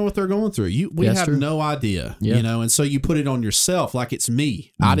 You don't know what they're going through. We have no idea, and so you put it on yourself like it's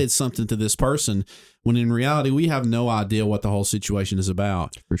me. I did something to this person, when in reality, we have no idea what the whole situation is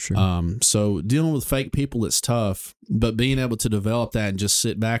about. For sure. So dealing with fake people, it's tough, but being able to develop that and just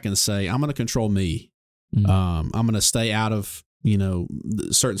sit back and say, I'm going to control me. I'm going to stay out of,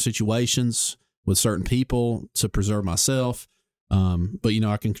 certain situations with certain people to preserve myself. But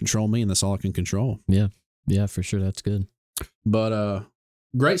I can control me, and that's all I can control. Yeah. Yeah, for sure. That's good. But,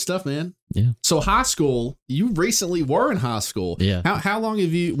 great stuff, man. Yeah. So high school, you recently were in high school. Yeah. How long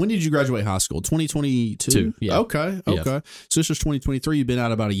when did you graduate high school? 2022? Yeah. Okay. Yeah. So this was 2023. You've been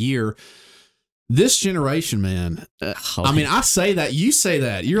out about a year. This generation, man. I say that, you say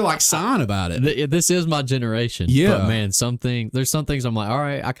that. You're like sighing about it. This is my generation. Yeah. But man, there's some things I'm like, all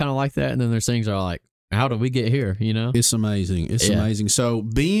right, I kind of like that. And then there's things that are like, how did we get here? It's amazing. It's amazing. So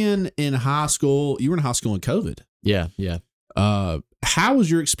being in high school, you were in high school in COVID. Yeah. Yeah. How was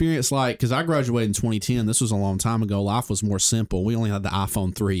your experience like? Because I graduated in 2010. This was a long time ago. Life was more simple. We only had the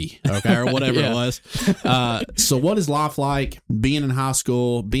iPhone 3, okay, or whatever it was. So what is life like being in high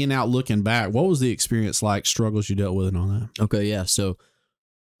school, being out looking back? What was the experience like, struggles you dealt with and all that? Okay, yeah. So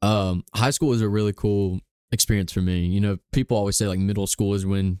high school was a really cool experience for me. People always say like middle school is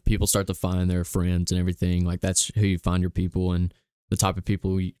when people start to find their friends and everything. Like that's who you find your people and the type of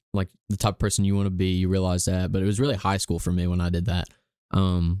people, like the type of person you want to be, you realize that. But it was really high school for me when I did that.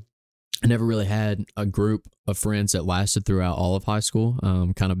 I never really had a group of friends that lasted throughout all of high school.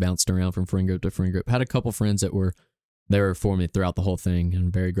 Kind of bounced around from friend group to friend group. Had a couple friends that were there for me throughout the whole thing, and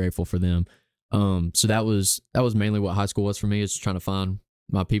I'm very grateful for them. So that was mainly what high school was for me, is just trying to find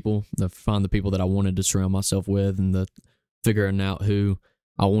my people, find the people that I wanted to surround myself with, and figuring out who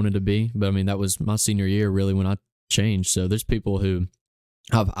I wanted to be. But that was my senior year really when I changed. So there's people who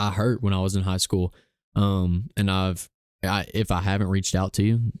I hurt when I was in high school, and if I haven't reached out to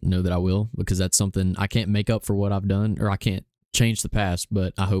you, know that I will, because that's something I can't make up for what I've done, or I can't change the past,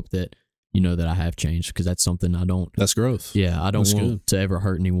 but I hope that you know that I have changed, because that's something I don't. That's growth. Yeah, I don't want to ever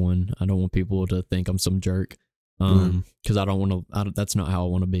hurt anyone. I don't want people to think I'm some jerk, because I don't want to. That's not how I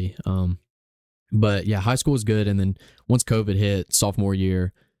want to be. But yeah, high school was good, and then once COVID hit, sophomore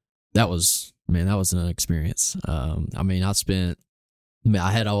year, that was an experience. I spent I mean,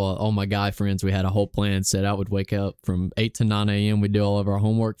 I had all my guy friends. We had a whole plan set out. We'd wake up from 8 to 9 a.m. We'd do all of our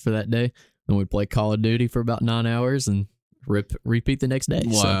homework for that day. Then we'd play Call of Duty for about 9 hours and repeat the next day.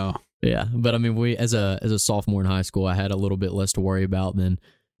 Wow. So, yeah. But I mean, we as a sophomore in high school, I had a little bit less to worry about than,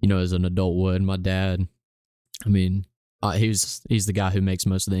 as an adult would. My dad, I mean, he's the guy who makes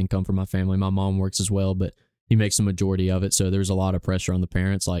most of the income for my family. My mom works as well, but he makes the majority of it. So there's a lot of pressure on the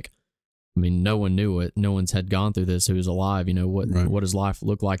parents. Like, I mean, no one knew it. No one's had gone through this who was alive. What does life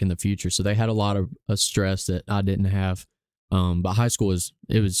look like in the future? So they had a lot of stress that I didn't have. But high school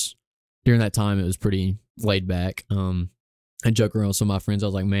during that time, it was pretty laid back. I joke around with some of my friends. I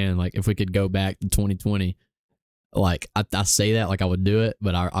was like, man, like if we could go back to 2020, like I say that like I would do it,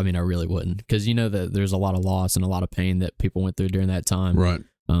 but I mean, I really wouldn't, because that there's a lot of loss and a lot of pain that people went through during that time. Right.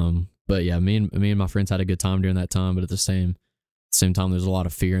 But yeah, me and my friends had a good time during that time, but at the same time, there's a lot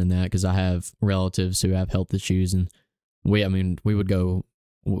of fear in that, because I have relatives who have health issues, and we would go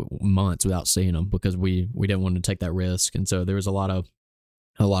months without seeing them because we didn't want to take that risk, and so there was a lot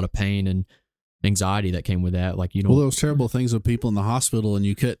of pain and anxiety that came with that. Like, well, those terrible things with people in the hospital, and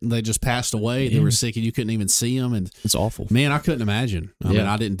they just passed away. They were sick, and you couldn't even see them, and it's awful. Man, I couldn't imagine. I mean,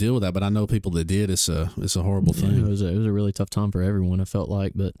 I didn't deal with that, but I know people that did. It's a horrible thing. It was a really tough time for everyone, I felt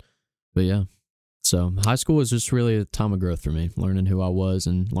like, but yeah. So high school was just really a time of growth for me, learning who I was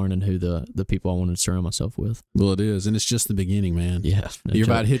and learning who the people I wanted to surround myself with. Well, it is, and it's just the beginning, man. Yeah. You're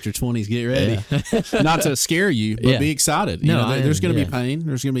about to hit your 20s. Get ready. Yeah. Not to scare you, but be excited. There's going to be pain.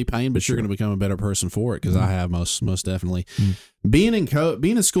 There's going to be pain, but you're going to become a better person for it, because I have most definitely. Being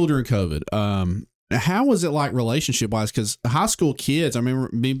in school during COVID, how was it like relationship-wise? Because high school kids, I remember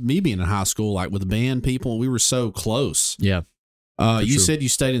me being in high school, like with band people, we were so close. Yeah. You said you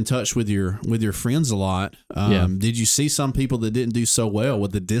stayed in touch with your friends a lot. Did you see some people that didn't do so well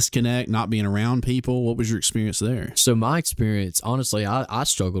with the disconnect, not being around people? What was your experience there? So my experience, honestly, I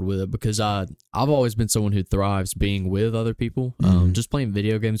struggled with it because I've always been someone who thrives being with other people. Just playing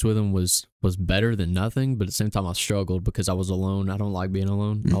video games with them was better than nothing, but at the same time I struggled because I was alone. I don't like being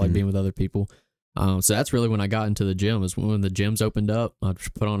alone. I like being with other people. So that's really when I got into the gym, is when the gyms opened up. I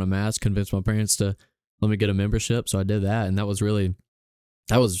put on a mask, convinced my parents to let me get a membership. So I did that. And that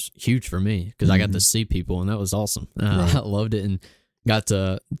was huge for me, because I got to see people, and that was awesome. I loved it, and got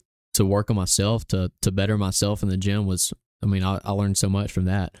to work on myself, to better myself in the gym. I learned so much from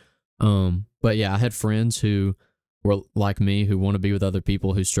that. But yeah, I had friends who were like me, who want to be with other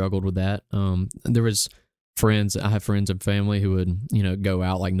people, who struggled with that. I have friends and family who would, go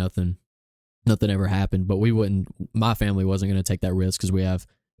out like nothing ever happened, but my family wasn't going to take that risk, because we have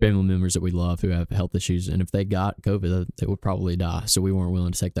family members that we love who have health issues, and if they got COVID, they would probably die. So we weren't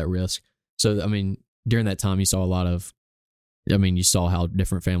willing to take that risk. So, I mean, during that time, you saw you saw how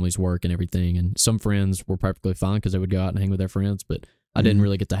different families work and everything. And some friends were perfectly fine because they would go out and hang with their friends, but I didn't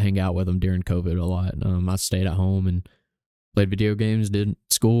really get to hang out with them during COVID a lot. I stayed at home and played video games, did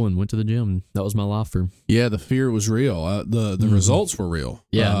school, and went to the gym. That was my life the fear was real. The results were real.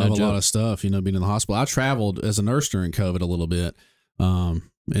 Yeah, a lot of stuff, being in the hospital. I traveled as a nurse during COVID a little bit.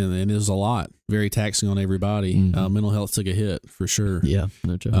 And it was a lot, very taxing on everybody. Mental health took a hit for sure. Yeah,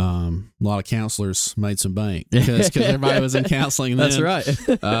 no joke. A lot of counselors made some bank because everybody was in counseling then. That's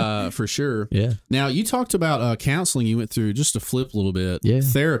right. For sure. Yeah. Now, you talked about counseling. You went through, just to flip a little bit,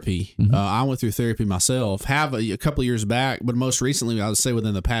 therapy. I went through therapy myself, have a couple of years back, but most recently, I would say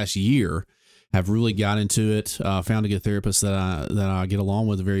within the past year, have really got into it, found a good therapist that I get along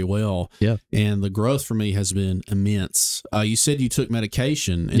with very well. Yeah. And the growth for me has been immense. You said you took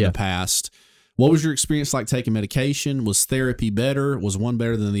medication in the past. What was your experience like taking medication? Was therapy better? Was one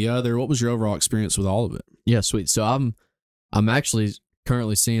better than the other? What was your overall experience with all of it? Yeah, sweet. So I'm actually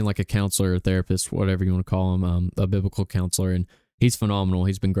currently seeing like a counselor or therapist, whatever you want to call him, a biblical counselor, and he's phenomenal.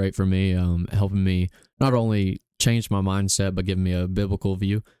 He's been great for me, helping me not only change my mindset, but giving me a biblical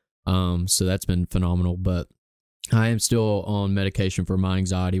view. So that's been phenomenal, but I am still on medication for my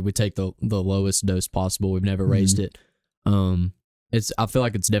anxiety. We take the lowest dose possible. We've never raised it. I feel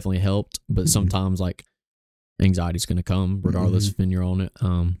like it's definitely helped, but sometimes like anxiety's going to come regardless of when you're on it.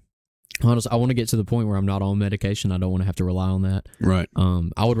 Honestly, I want to get to the point where I'm not on medication. I don't want to have to rely on that. Right.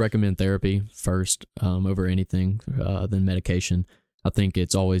 I would recommend therapy first, over anything, than medication. I think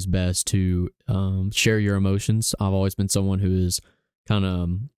it's always best to, share your emotions. I've always been someone who is kind of,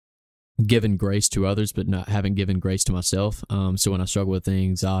 given grace to others, but not having given grace to myself. So when I struggle with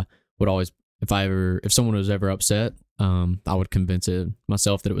things, I would always, if someone was ever upset, I would convince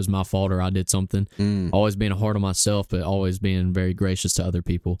myself that it was my fault or I did something. Always being hard on myself, but always being very gracious to other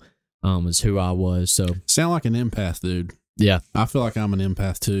people, is who I was. So sound like an empath, dude. Yeah. I feel like I'm an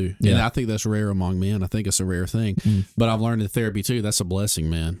empath too. Yeah. And I think that's rare among men. I think it's a rare thing. But I've learned in therapy too, that's a blessing,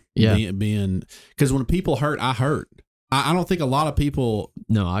 man. Yeah. Because when people hurt, I hurt. I don't think a lot of people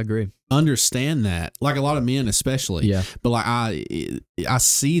No, I agree. understand that. Like a lot of men especially. Yeah. But like I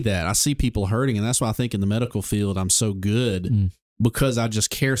see that. I see people hurting, and that's why I think in the medical field I'm so good because I just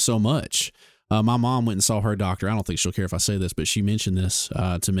care so much. My mom went and saw her doctor. I don't think she'll care if I say this, but she mentioned this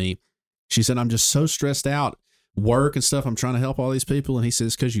to me. She said, I'm just so stressed out, work and stuff. I'm trying to help all these people. And he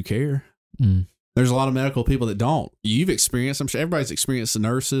says, because you care. There's a lot of medical people that don't. You've experienced, I'm sure everybody's experienced the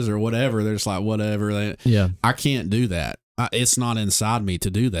nurses or whatever. They're just like, whatever. I can't do that. It's not inside me to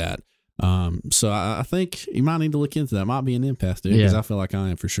do that. So I think you might need to look into that. Might be an empath, dude, because I feel like I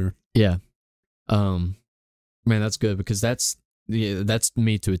am for sure. Yeah. Man, that's good because that's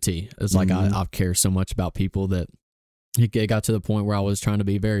me to a T. It's like I care so much about people that it got to the point where I was trying to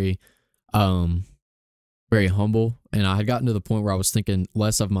be very humble, and I had gotten to the point where I was thinking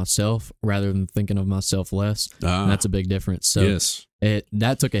less of myself rather than thinking of myself less. And that's a big difference. So yes,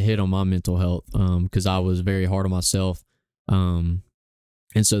 that took a hit on my mental health because I was very hard on myself. And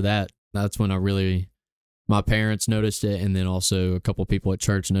so that's when my parents noticed it, and then also a couple people at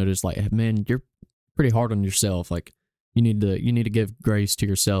church noticed, like, man, you're pretty hard on yourself. Like, you need to give grace to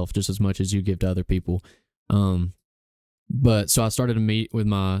yourself just as much as you give to other people. But so I started to meet with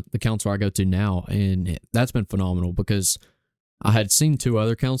the counselor I go to now, and that's been phenomenal because I had seen 2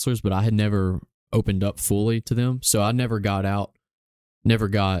 other counselors, but I had never opened up fully to them. So I never got a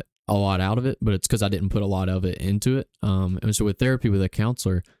lot out of it, but it's because I didn't put a lot of it into it. And so with therapy with a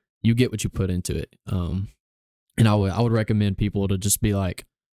counselor, you get what you put into it. And I would recommend people to just be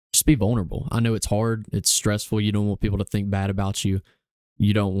vulnerable. I know it's hard. It's stressful. You don't want people to think bad about you.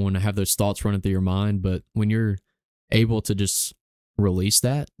 You don't want to have those thoughts running through your mind. But when you're able to just release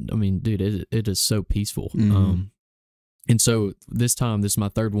that, I mean, dude, it is so peaceful. And so this is my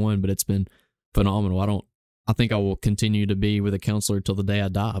 3rd one, but it's been phenomenal. I think I will continue to be with a counselor till the day I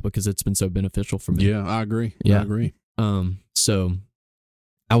die because it's been so beneficial for me. Yeah, I agree. Yeah. I agree. So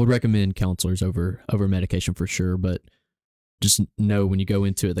I would recommend counselors over medication for sure, but just know when you go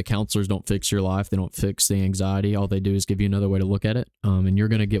into it, the counselors don't fix your life. They don't fix the anxiety. All they do is give you another way to look at it. And you're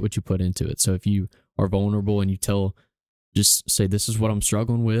going to get what you put into it. So if you are vulnerable and you just say, this is what I'm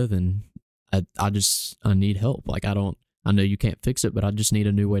struggling with, and I need help. Like, I know you can't fix it, but I just need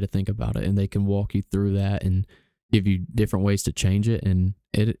a new way to think about it. And they can walk you through that and give you different ways to change it. And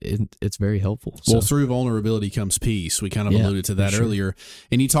it's very helpful. Well, through vulnerability comes peace. We kind of alluded to that earlier.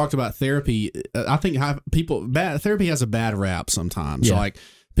 And you talked about therapy. I think therapy has a bad rap sometimes. Yeah. Like,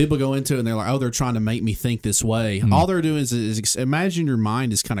 people go into it and they're like, oh, they're trying to make me think this way. All they're doing is imagine your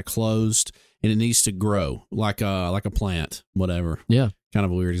mind is kind of closed and it needs to grow like a plant, whatever. Yeah. Kind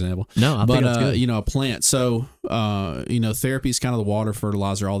of a weird example. No, I think that's good. A plant. So, therapy is kind of the water,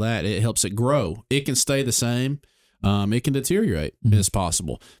 fertilizer, all that. It helps it grow. It can stay the same. It can deteriorate as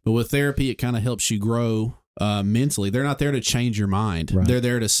possible. But with therapy, it kind of helps you grow mentally. They're not there to change your mind. Right. They're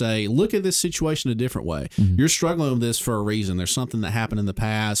there to say, look at this situation a different way. You're struggling with this for a reason. There's something that happened in the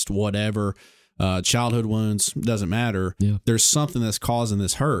past, whatever. Childhood wounds, doesn't matter. Yeah. There's something that's causing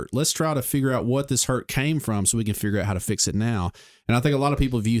this hurt. Let's try to figure out what this hurt came from so we can figure out how to fix it now. And I think a lot of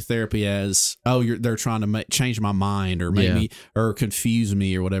people view therapy as, they're trying to change my mind or make me or confuse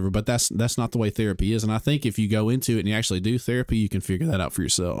me or whatever. But that's not the way therapy is. And I think if you go into it and you actually do therapy, you can figure that out for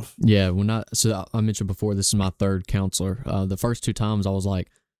yourself. Yeah. So I mentioned before, this is my 3rd counselor. The first 2 times I was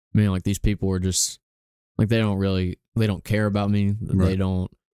like, man, like, these people are just like, they don't care about me. Right.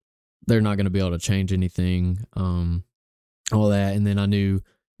 They're not going to be able to change anything, all that. And then I knew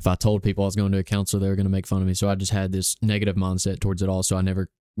if I told people I was going to a counselor, they were going to make fun of me. So I just had this negative mindset towards it all. So I never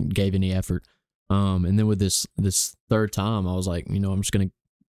gave any effort. And then with this 3rd time, I was like, I'm just going to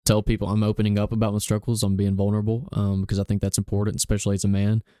tell people I'm opening up about my struggles. I'm being vulnerable because I think that's important, especially as a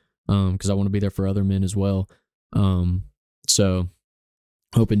man, because I want to be there for other men as well. So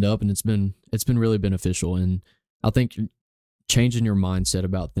opened up, and it's been really beneficial. And I think changing your mindset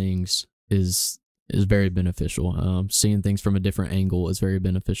about things is very beneficial. Seeing things from a different angle is very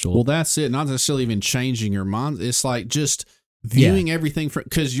beneficial. Well, that's it. Not necessarily even changing your mind. It's like just viewing everything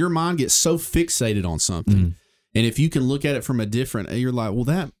because your mind gets so fixated on something. And if you can look at it from a different, you're like, well,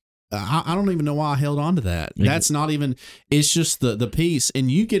 that I don't even know why I held on to that. That's not even, it's just the piece. And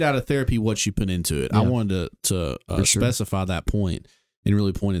you get out of therapy what you put into it. Yeah. I wanted to specify that point and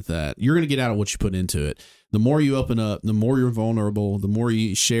really point at that. You're going to get out of what you put into it. The more you open up, the more you're vulnerable, the more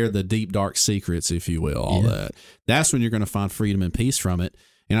you share the deep, dark secrets, if you will, all that. That's when you're going to find freedom and peace from it.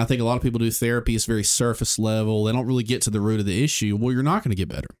 And I think a lot of people do therapy. It's very surface level. They don't really get to the root of the issue. Well, you're not going to get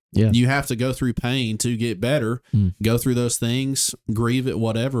better. Yeah. You have to go through pain to get better. Go through those things, grieve it,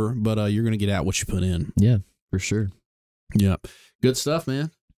 whatever, but you're going to get out what you put in. Yeah, for sure. Yep. Good stuff,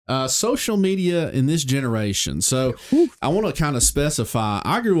 man. Social media in this generation. So I want to kind of specify,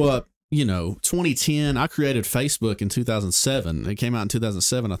 I grew up, 2010, I created Facebook in 2007. It came out in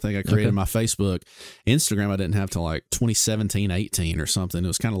 2007. I think I created my Facebook. Instagram, I didn't have till like 2017, 18 or something. It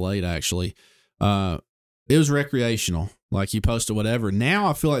was kind of late, actually. It was recreational. Like you posted whatever. Now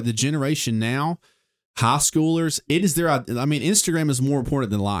I feel like the generation now, high schoolers, it is Instagram is more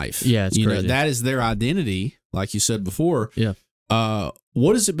important than life. Yeah, it's crazy. That is their identity, like you said before. Yeah.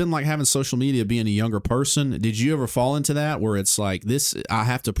 What has it been like having social media being a younger person? Did you ever fall into that where it's like this, I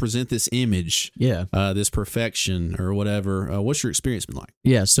have to present this image, this perfection or whatever? What's your experience been like?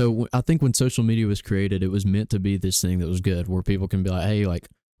 Yeah. So I think when social media was created, it was meant to be this thing that was good where people can be like, hey, like,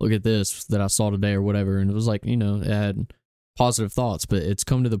 look at this that I saw today or whatever. And it was like, it had positive thoughts, but it's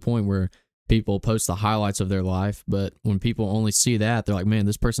come to the point where people post the highlights of their life. But when people only see that, they're like, man,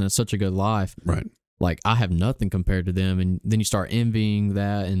 this person has such a good life. Right. Like, I have nothing compared to them. And then you start envying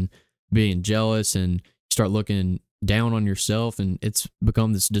that and being jealous and you start looking down on yourself. And it's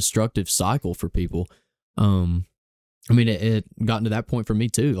become this destructive cycle for people. It gotten to that point for me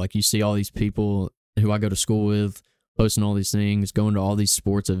too. Like, you see all these people who I go to school with posting all these things, going to all these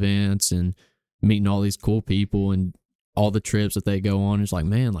sports events and meeting all these cool people and all the trips that they go on. It's like,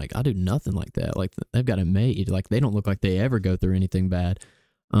 man, like, I do nothing like that. Like, they've got it made. Like, they don't look like they ever go through anything bad.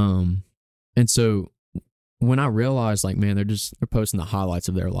 And so when I realized, like, man, they're posting the highlights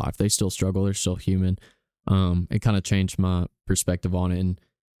of their life. They still struggle. They're still human. It kind of changed my perspective on it. And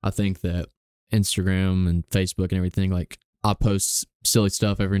I think that Instagram and Facebook and everything, like, I post silly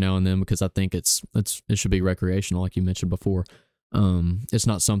stuff every now and then because I think it should be recreational, like you mentioned before. It's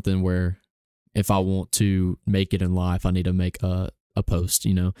not something where if I want to make it in life, I need to make a post,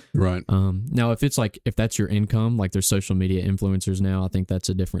 Right. Now, if that's your income, like there's social media influencers now, I think that's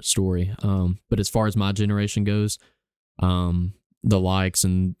a different story. But as far as my generation goes, the likes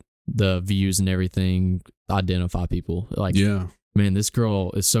and the views and everything identify people. Like, man, this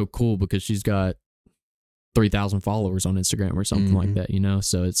girl is so cool because she's got 3,000 followers on Instagram or something like that,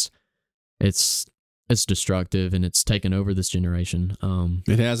 So it's destructive and it's taken over this generation.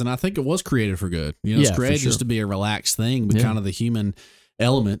 It has, and I think it was created for good. It's created just to be a relaxed thing, but kind of the human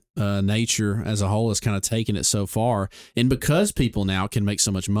element, nature as a whole has kind of taken it so far. And because people now can make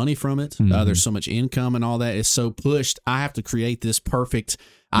so much money from it, there's so much income and all that, it's so pushed. I have to create this perfect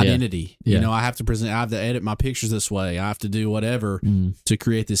identity. I have to edit my pictures this way. I have to do whatever to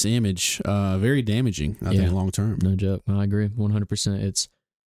create this image. Very damaging, I think, long term. No joke. I agree 100%.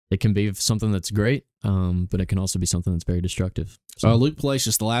 It can be something that's great, but it can also be something that's very destructive. So, Luke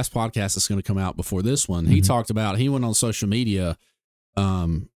Palacios, the last podcast that's going to come out before this one, he talked about, he went on social media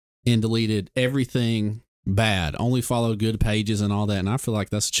and deleted everything bad, only followed good pages and all that. And I feel like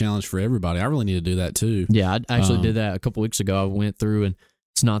that's a challenge for everybody. I really need to do that too. Yeah, I actually did that a couple weeks ago. I went through, and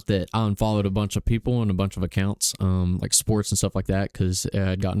it's not that I unfollowed a bunch of people and a bunch of accounts, like sports and stuff like that, because it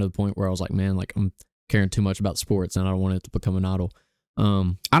had gotten to the point where I was like, man, like, I'm caring too much about sports and I don't want it to become an idol.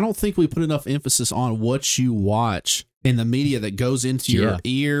 I don't think we put enough emphasis on what you watch in the media that goes into your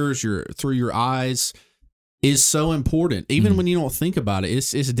ears, through your eyes is so important. Even when you don't think about it,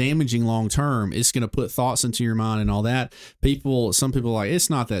 it's damaging long term. It's going to put thoughts into your mind and all that. Some people are like, it's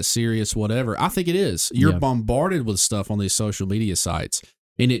not that serious, whatever. I think it is. You're bombarded with stuff on these social media sites,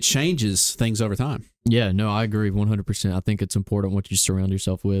 and it changes things over time. Yeah, no, I agree 100%. I think it's important what you surround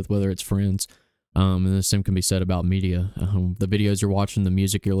yourself with, whether it's friends. And the same can be said about media. The videos you're watching, the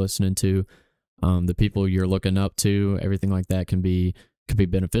music you're listening to, the people you're looking up to, everything like that can be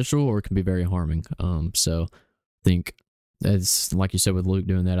beneficial or it can be very harming. So I think, as like you said with Luke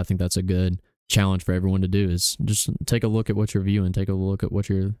doing that, I think that's a good challenge for everyone to do, is just take a look at what you're viewing, take a look at what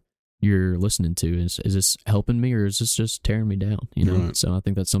you're listening to. Is this helping me or is this just tearing me down? Right. So I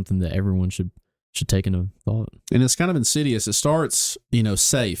think that's something that everyone should take into thought. And it's kind of insidious. It starts,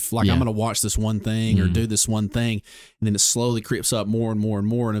 safe. Like, I'm going to watch this one thing or do this one thing. And then it slowly creeps up more and more and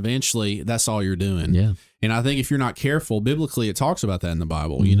more. And eventually that's all you're doing. Yeah. And I think if you're not careful, biblically, it talks about that in the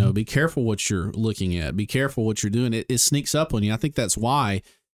Bible. Be careful what you're looking at. Be careful what you're doing. It sneaks up on you. I think that's why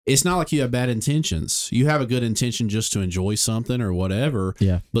it's not like you have bad intentions. You have a good intention just to enjoy something or whatever.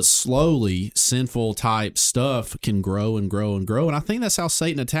 Yeah. But slowly, sinful type stuff can grow and grow and grow. And I think that's how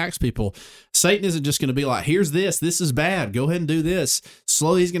Satan attacks people. Satan isn't just going to be like, here's this is bad, go ahead and do this.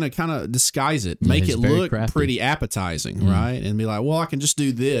 Slowly, he's going to kind of disguise it, make it look crafty. Pretty appetizing, right? And be like, well, I can just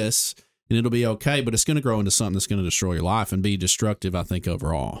do this and it'll be okay, but it's going to grow into something that's going to destroy your life and be destructive, I think,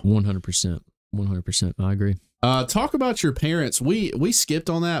 overall. 100%. 100%. I agree. Talk about your parents. We skipped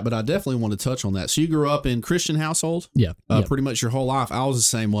on that, but I definitely want to touch on that. So you grew up in Christian household? Yeah. Pretty much your whole life. I was the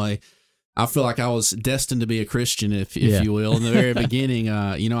same way. I feel like I was destined to be a Christian, if you will. In the very beginning,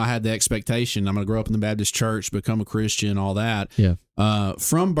 I had the expectation I'm going to grow up in the Baptist church, become a Christian, all that. Yeah.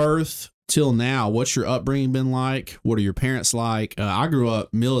 From birth till now, what's your upbringing been like? What are your parents like? I grew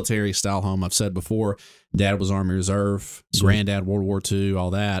up military style home. I've said before, Dad was Army Reserve, Granddad World War II,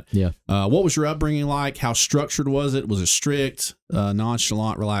 all that. Yeah. What was your upbringing like? How structured was it? Was it strict,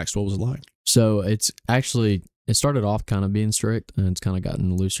 nonchalant, relaxed? What was it like? So it started off kind of being strict, and it's kind of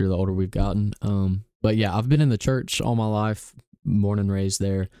gotten looser the older we've gotten. But yeah, I've been in the church all my life, born and raised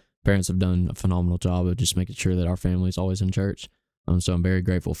there. Parents have done a phenomenal job of just making sure that our family's always in church. So I'm very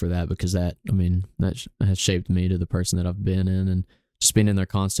grateful for that, because that has shaped me to the person that I've been in, and just being in there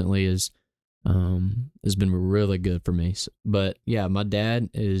constantly has been really good for me. But yeah, my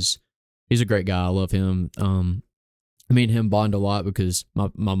dad he's a great guy. I love him. Me and him bond a lot because my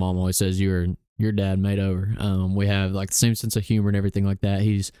mom always says your dad made over. We have like the same sense of humor and everything like that.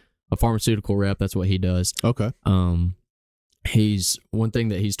 He's a pharmaceutical rep. That's what he does. Okay. He's one thing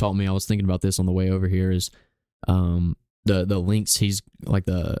that he's taught me. I was thinking about this on the way over here is, the links he's like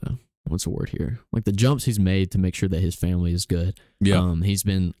what's the word here? Like the jumps he's made to make sure that his family is good. Yeah. He's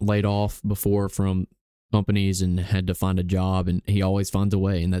been laid off before from companies and had to find a job, and he always finds a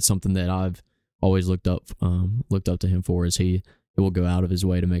way. And that's something that I've always looked up to him for, is he will go out of his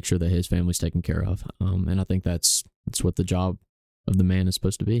way to make sure that his family's taken care of. And I think that's what the job of the man is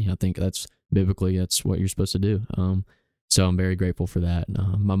supposed to be. I think that's biblically, that's what you're supposed to do. So I'm very grateful for that.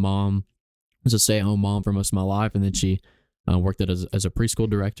 My mom was a stay-at-home mom for most of my life, and then she worked as a preschool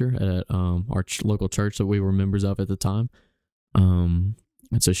director at our local church that we were members of at the time.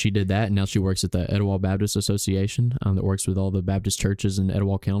 And so she did that, and now she works at the Etowah Baptist Association that works with all the Baptist churches in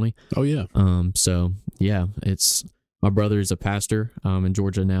Etowah County. Oh, yeah. So, yeah, my brother is a pastor in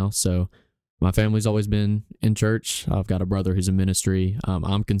Georgia now, so my family's always been in church. I've got a brother who's in ministry.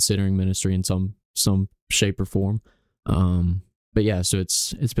 I'm considering ministry in some shape or form. But yeah, so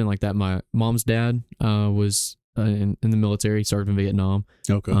it's been like that. My mom's dad was in the military, served in Vietnam.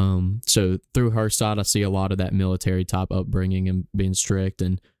 Okay. So through her side, I see a lot of that military type upbringing and being strict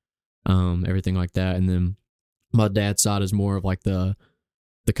and everything like that. And then my dad's side is more of like the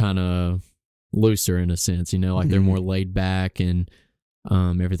kind of looser in a sense, like they're more laid back and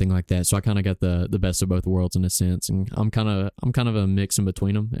everything like that. So I kind of got the best of both worlds in a sense, and I'm kind of a mix in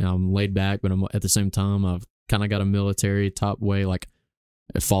between them. And I'm laid back, but I'm at the same time I've kind of got a military type way, like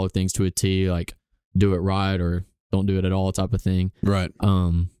follow things to a T, like do it right or don't do it at all type of thing. Right.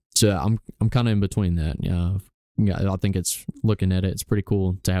 So I'm kind of in between that. Yeah. I think it's looking at it, it's pretty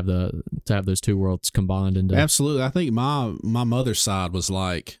cool to have those two worlds combined into. Absolutely. I think my mother's side was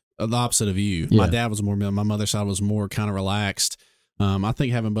like the opposite of you. Yeah. My dad was more, my mother's side was more kind of relaxed. I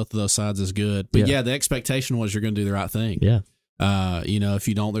think having both of those sides is good. But yeah, the expectation was you're going to do the right thing. Yeah. If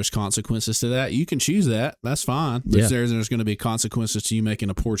you don't, there's consequences to that. You can choose that. That's fine. But there's going to be consequences to you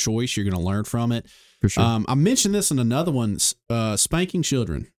making a poor choice. You're going to learn from it. For sure. I mentioned this in another one, spanking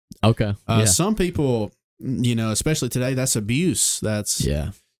children. Okay. Some people, especially today, that's abuse. That's,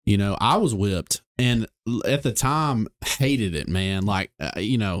 I was whipped, and at the time hated it, man. Like, at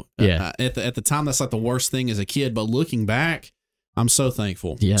the time, that's like the worst thing as a kid. But looking back, I'm so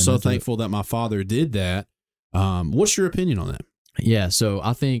thankful. Yeah. So thankful that my father did that. What's your opinion on that? Yeah. So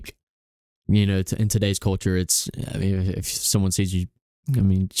I think, in today's culture, if someone sees you,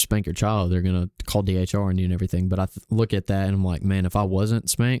 spank your child, they're going to call DHR on you and everything. But I look at that and I'm like, man, if I wasn't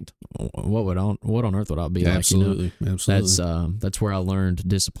spanked, what on earth would I be like? Absolutely. Absolutely. That's where I learned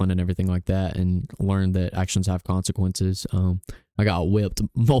discipline and everything like that, and learned that actions have consequences. I got whipped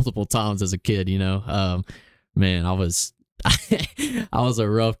multiple times as a kid, man, I was a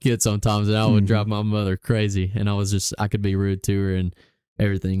rough kid sometimes, and I would drive my mother crazy, and I could be rude to her and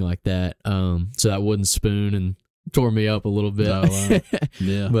everything like that. So that wooden spoon and tore me up a little bit. Oh, wow.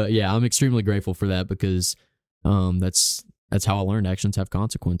 Yeah. But yeah, I'm extremely grateful for that, because that's how I learned actions have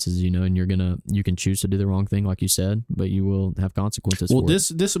consequences, and you can choose to do the wrong thing, like you said, but you will have consequences. Well,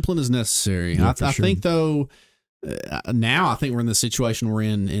 discipline is necessary. Yeah, I think though, now I think we're in the situation we're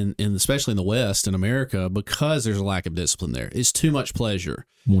in especially in the West in America, because there's a lack of discipline there. It's too much pleasure.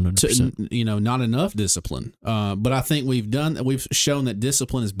 100%. Not enough discipline. But I think we've shown that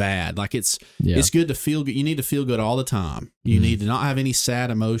discipline is bad. Like it's good to feel good. You need to feel good all the time. You need to not have any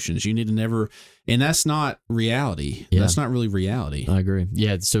sad emotions. You need to never, and that's not reality. Yeah. That's not really reality. I agree.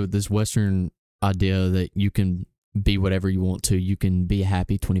 Yeah. So this Western idea that you can be whatever you want to. You can be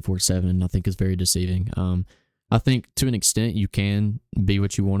happy 24/7. I think is very deceiving. I think to an extent you can be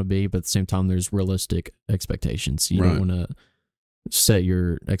what you want to be, but at the same time, there's realistic expectations. You don't want to set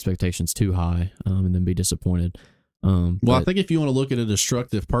your expectations too high and then be disappointed. Well, I think if you want to look at a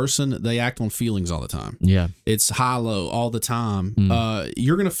destructive person, they act on feelings all the time. Yeah. It's high-low all the time.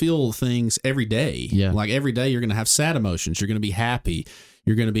 You're going to feel things every day. Yeah. Like every day you're going to have sad emotions. You're going to be happy.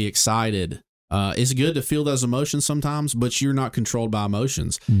 You're going to be excited. It's good to feel those emotions sometimes, but you're not controlled by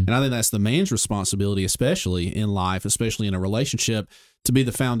emotions. And I think that's the man's responsibility, especially in life, especially in a relationship, to be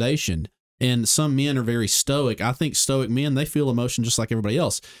the foundation. And some men are very stoic. I think stoic men, they feel emotion just like everybody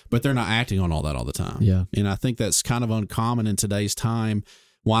else, but they're not acting on all that all the time. Yeah. And I think that's kind of uncommon in today's time.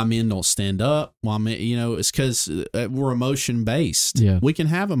 Why men don't stand up, why men, it's because we're emotion based. Yeah. We can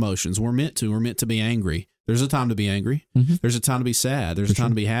have emotions. We're meant to be angry. There's a time to be angry. There's a time to be sad. There's a time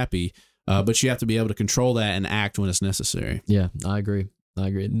to be happy. But you have to be able to control that and act when it's necessary. Yeah, I agree.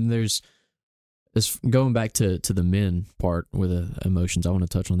 And there's going back to the men part with emotions. I want to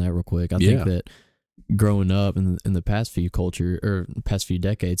touch on that real quick. I think that growing up in the past few past few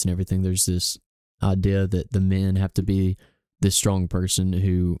decades and everything, there's this idea that the men have to be this strong person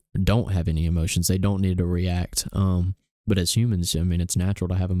who don't have any emotions. They don't need to react. But as humans, I mean, it's natural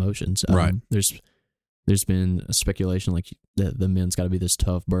to have emotions. Right. There's been a speculation like that the man's got to be this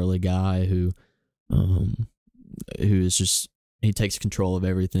tough, burly guy who is just, he takes control of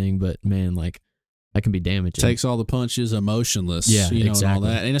everything. But man, like, that can be damaging. Takes all the punches, emotionless. Exactly. And all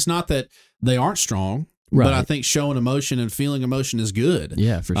that. And it's not that they aren't strong. Right. But I think showing emotion and feeling emotion is good.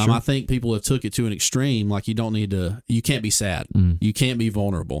 Yeah, for sure. I think people have took it to an extreme. Like you can't be sad. You can't be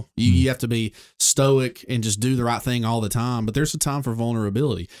vulnerable. You have to be stoic and just do the right thing all the time. But there's a time for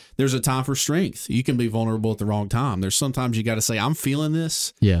vulnerability. There's a time for strength. You can be vulnerable at the wrong time. There's sometimes you got to say, I'm feeling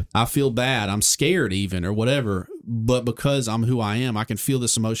this. Yeah. I feel bad. I'm scared even or whatever. But because I'm who I am, I can feel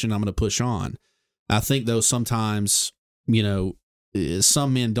this emotion. I'm going to push on. I think though sometimes,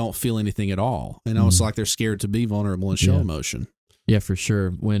 some men don't feel anything at all. And it's like they're scared to be vulnerable and show emotion. Yeah, for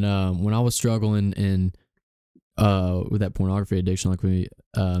sure. When I was struggling in with that pornography addiction, like we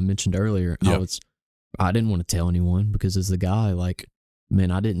mentioned earlier, I didn't want to tell anyone because as a guy, like,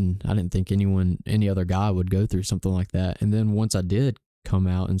 man, I didn't think any other guy would go through something like that. And then once I did come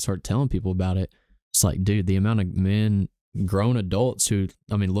out and start telling people about it, it's like, dude, the amount of men, grown adults who,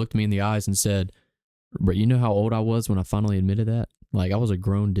 looked me in the eyes and said, "But you know how old I was when I finally admitted that? Like, I was a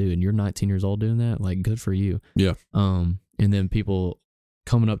grown dude and you're 19 years old doing that? Like, good for you." Yeah. And then people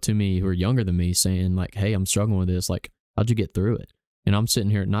coming up to me who are younger than me saying like, "Hey, I'm struggling with this. Like, how'd you get through it?" And I'm sitting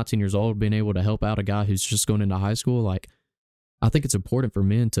here at 19 years old being able to help out a guy who's just going into high school. Like, I think it's important for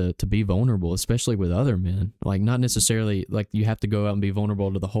men to be vulnerable, especially with other men. Like, not necessarily like you have to go out and be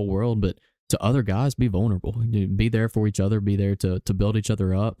vulnerable to the whole world, but to other guys, be vulnerable. Be there for each other. Be there to build each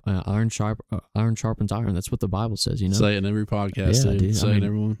other up. Iron sharpens iron. That's what the Bible says. Say it in every podcast. Yeah, dude. Say it,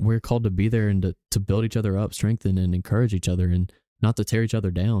 everyone. We're called to be there and to build each other up, strengthen and encourage each other, and not to tear each other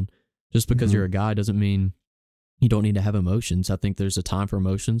down. Just because you're a guy doesn't mean you don't need to have emotions. I think there's a time for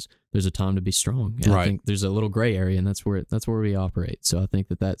emotions. There's a time to be strong. And I think there's a little gray area, and that's where we operate. So I think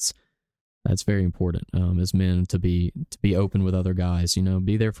that's very important as men to be open with other guys.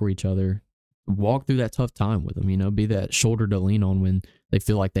 Be there for each other. Walk through that tough time with them, be that shoulder to lean on when they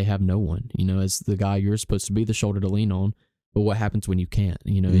feel like they have no one. As the guy, you're supposed to be the shoulder to lean on, but what happens when you can't,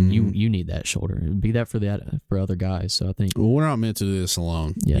 and you need that shoulder. Be that for other guys. So I think, well, we're not meant to do this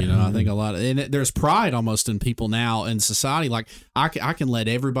alone. Yeah. I think a lot there's pride almost in people now in society. Like I can let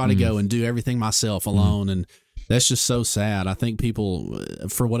everybody go and do everything myself alone. And that's just so sad. I think people,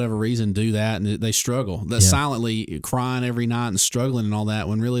 for whatever reason, do that and they struggle. They're silently crying every night and struggling and all that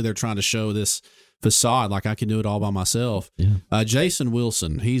when really they're trying to show this facade like I can do it all by myself. Yeah. Jason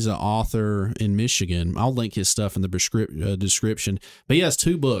Wilson, he's an author in Michigan. I'll link his stuff in the description. But he has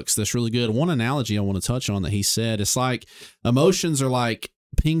 2 books that's really good. One analogy I want to touch on that he said, it's like emotions are like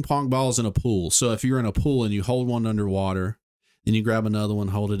ping pong balls in a pool. So if you're in a pool and you hold one underwater, then you grab another one,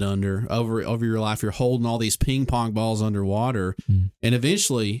 hold it under. Over your life, you're holding all these ping pong balls underwater, and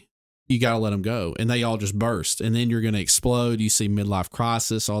eventually you got to let them go, and they all just burst, and then you're going to explode. You see midlife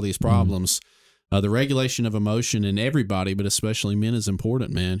crisis, all these problems. The regulation of emotion in everybody, but especially men, is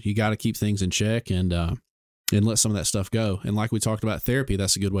important, man. You got to keep things in check and let some of that stuff go. And like we talked about therapy,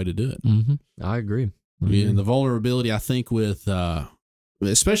 that's a good way to do it. I agree. And the vulnerability, I think, with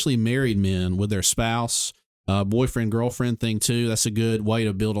especially married men with their spouse, boyfriend, girlfriend thing too. That's a good way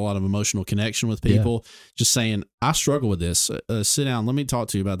to build a lot of emotional connection with people. Just saying, I struggle with this. Sit down. Let me talk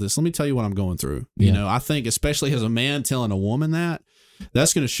to you about this. Let me tell you what I'm going through. I think especially as a man telling a woman that,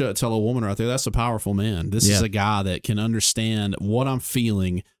 That's going to tell a woman right there, that's a powerful man. This is a guy that can understand what I'm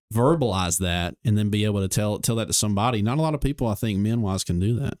feeling, verbalize that, and then be able to tell that to somebody. Not a lot of people, I think, men-wise, can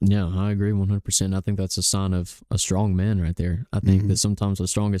do that. Yeah, I agree 100%. I think that's a sign of a strong man right there. I think that sometimes the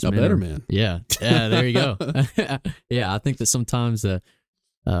strongest men better man. Yeah, there you go. Yeah, I think that sometimes that's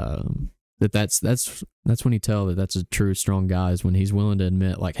when you tell that that's a true strong guy, is when he's willing to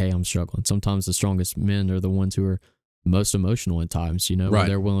admit, like, hey, I'm struggling. Sometimes the strongest men are the ones who are most emotional at times, where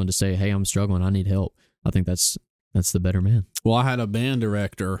they're willing to say, hey, I'm struggling, I need help. I think that's the better man. Well, I had a band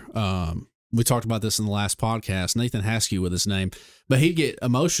director, we talked about this in the last podcast, Nathan Haskey with his name, but he'd get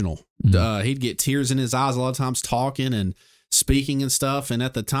emotional. He'd get tears in his eyes a lot of times talking and speaking and stuff. And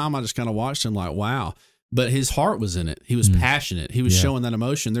at the time, I just kind of watched him like, wow. But his heart was in it. He was passionate. He was showing that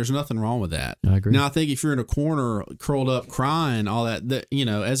emotion. There's nothing wrong with that. I agree. Now, I think if you're in a corner, curled up, crying, all that,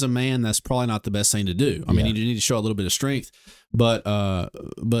 as a man, that's probably not the best thing to do. I mean, you need to show a little bit of strength. But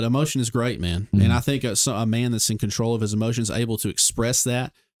emotion is great, man. And I think a man that's in control of his emotions, able to express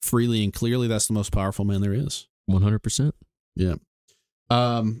that freely and clearly, that's the most powerful man there is. 100%. Yeah.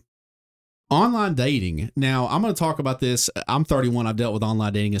 Online dating. Now, I'm going to talk about this. I'm 31. I've dealt with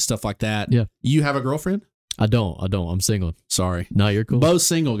online dating and stuff like that. Yeah. You have a girlfriend? I don't. I'm single. Sorry. No, you're cool. Both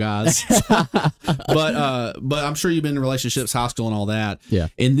single guys. But I'm sure you've been in relationships, high school and all that. Yeah.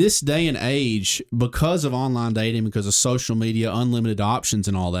 In this day and age, because of online dating, because of social media, unlimited options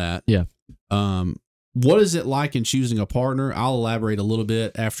and all that. Yeah. What is it like in choosing a partner? I'll elaborate a little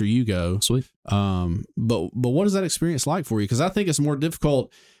bit after you go. Sweet. But what is that experience like for you? Because I think it's more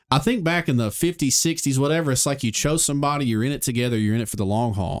difficult. I think back in the 50s, 60s, whatever, it's like you chose somebody, you're in it together, you're in it for the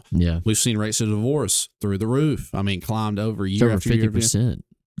long haul. Yeah. We've seen rates of divorce through the roof. I mean, climbed over year after year. 50%.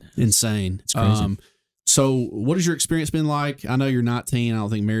 Insane. It's crazy. So what has your experience been like? I know you're 19. I don't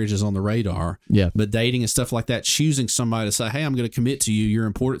think marriage is on the radar. Yeah. But dating and stuff like that, choosing somebody to say, hey, I'm going to commit to you. You're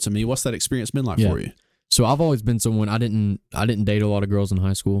important to me. What's that experience been like for you? So I've always been someone, I didn't date a lot of girls in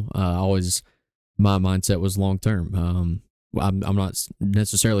high school. My mindset was long term. I'm not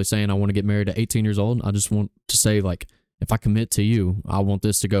necessarily saying I want to get married at 18 years old. I just want to say, like, if I commit to you, I want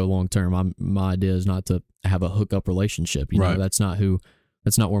this to go long term. My idea is not to have a hookup relationship. You know, that's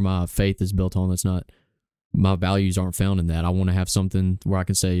not where my faith is built on. That's not, my values aren't found in that. I want to have something where I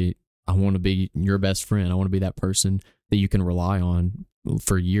can say, I want to be your best friend. I want to be that person that you can rely on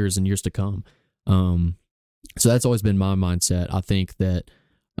for years and years to come. So that's always been my mindset. I think that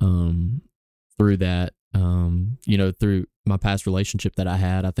through that, through my past relationship that I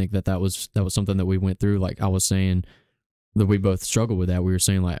had, I think that was something that we went through. Like I was saying, that we both struggled with that. We were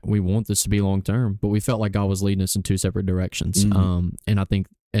saying, like, we want this to be long term, but we felt like God was leading us in two separate directions. And I think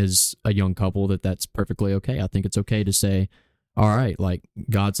as a young couple that's perfectly okay. I think it's okay to say, all right, like,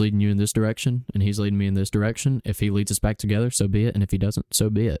 God's leading you in this direction and he's leading me in this direction. If he leads us back together, so be it. And if he doesn't, so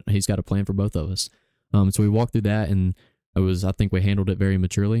be it. He's got a plan for both of us. So we walked through that, and I think we handled it very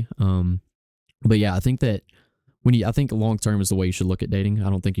maturely. But yeah, I think that I think long term is the way you should look at dating. I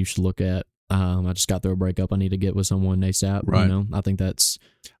don't think you should look at, I just got through a breakup, I need to get with someone ASAP. Right. You know, I think that's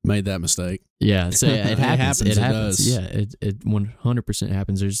made that mistake. Yeah. So it happens. It happens. Does. Yeah. It 100%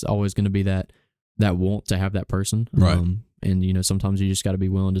 happens. There's always going to be that want to have that person. Right. And sometimes you just got to be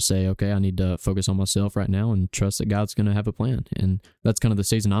willing to say, okay, I need to focus on myself right now and trust that God's going to have a plan. And that's kind of the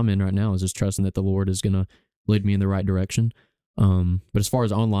season I'm in right now, is just trusting that the Lord is going to lead me in the right direction. But as far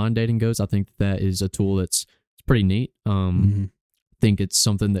as online dating goes, I think that is a tool that's pretty neat. I think it's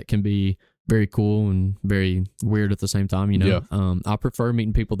something that can be very cool and very weird at the same time. I prefer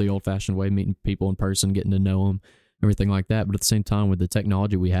meeting people the old-fashioned way, meeting people in person, getting to know them, everything like that. But at the same time, with the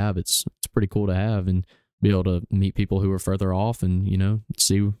technology we have, it's pretty cool to have and be able to meet people who are further off, and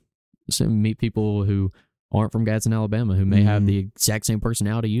meet people who aren't from Gadsden, Alabama, who may have the exact same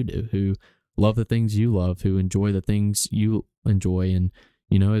personality you do, who love the things you love, who enjoy the things you enjoy, and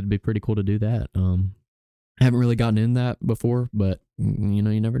it'd be pretty cool to do that. I haven't really gotten in that before, but you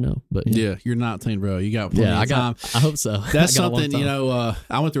never know. But yeah, you're 19, bro. You got plenty of time. I hope so. That's something,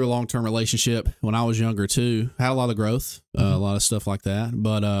 I went through a long-term relationship when I was younger too. Had a lot of growth, a lot of stuff like that.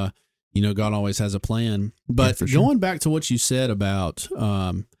 But, God always has a plan. But going back to what you said about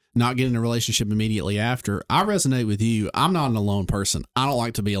not getting a relationship immediately after, I resonate with you. I'm not an alone person. I don't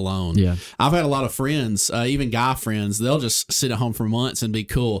like to be alone. Yeah. I've had a lot of friends, even guy friends, they'll just sit at home for months and be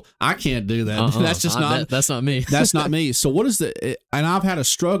cool. I can't do that. That's just that's not me. That's not me. So what is and I've had a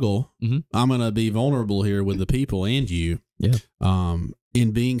struggle. I'm going to be vulnerable here with the people and you. Yeah.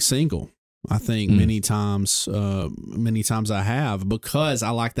 In being single. I think many times I have, because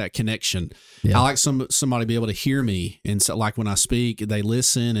I like that connection. Yeah. I like somebody to be able to hear me, and so, like, when I speak, they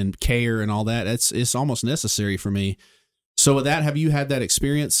listen and care and all that. It's almost necessary for me. So with that, have you had that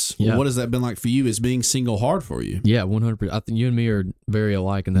experience? Yeah. What has that been like for you? Is being single hard for you? Yeah, 100%. I think you and me are very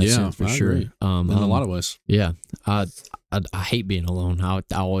alike in that sense, for I sure. agree. In a lot of ways. Yeah, I hate being alone. I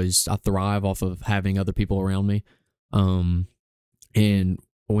thrive off of having other people around me. And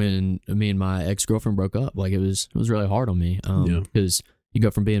when me and my ex-girlfriend broke up, like it was really hard on me. Because you go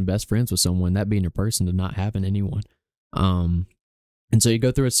from being best friends with someone, that being your person, to not having anyone. And so you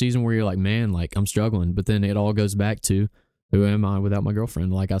go through a season where you're like, man, like I'm struggling, but then it all goes back to, who am I without my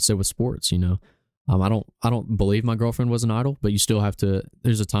girlfriend? Like I said with sports, I don't believe my girlfriend was an idol, but you still have to.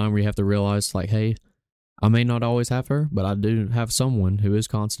 There's a time where you have to realize, like, hey, I may not always have her, but I do have someone who is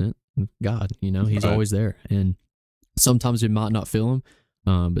constant. God, He's always there, and sometimes we might not feel him.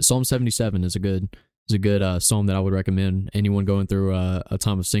 But Psalm 77 is a good psalm that I would recommend anyone going through a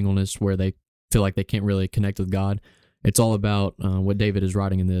time of singleness where they feel like they can't really connect with God. It's all about what David is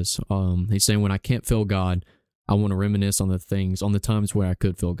writing in this. He's saying, when I can't feel God, I want to reminisce on the times where I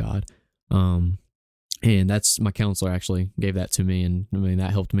could feel God. And that's, my counselor actually gave that to me, and I mean that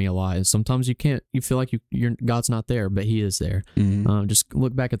helped me a lot. And sometimes you feel like you're God's not there, but He is there. Mm-hmm. Just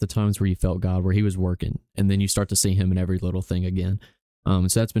look back at the times where you felt God, where He was working, and then you start to see Him in every little thing again. So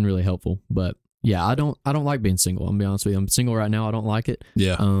that's been really helpful. But yeah, I don't like being single. I'm gonna be honest with you. I'm single right now. I don't like it.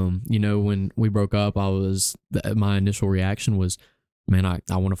 Yeah. When we broke up, my initial reaction was, man,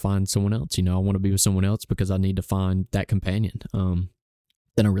 I want to find someone else. I want to be with someone else because I need to find that companion.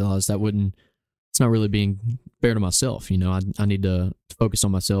 Then I realized it's not really being fair to myself. I need to focus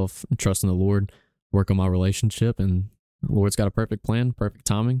on myself and trust in the Lord, work on my relationship, and the Lord's got a perfect plan, perfect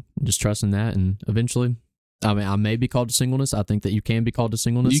timing. Just trusting that, and eventually, I may be called to singleness. I think that you can be called to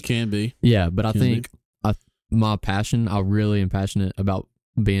singleness. You can be. Yeah, but I think my passion, I really am passionate about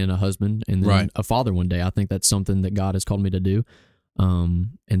being a husband and then a father one day. I think that's something that God has called me to do.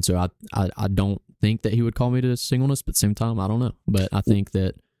 And so I don't think that He would call me to singleness, but at the same time, I don't know. But I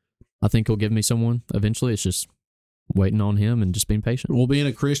think He'll give me someone eventually. It's just waiting on Him and just being patient. Well, being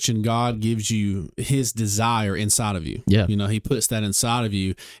a Christian, God gives you His desire inside of you. Yeah. He puts that inside of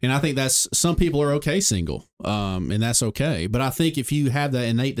you. And I think some people are okay single, and that's okay. But I think if you have that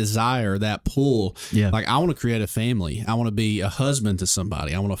innate desire, that pull, like I want to create a family, I want to be a husband to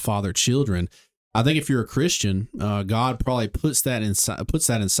somebody, I want to father children. I think if you're a Christian, God probably puts that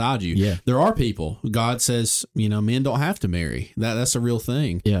inside you. Yeah. There are people, God says, men don't have to marry. That's a real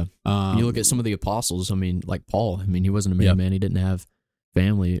thing. Yeah. You look at some of the apostles, like Paul, he wasn't a married man. He didn't have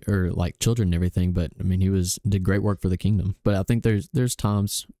family or like children and everything, but he did great work for the kingdom. But I think there's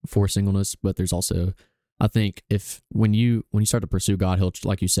times for singleness, but there's also, I think when you start to pursue God, He'll,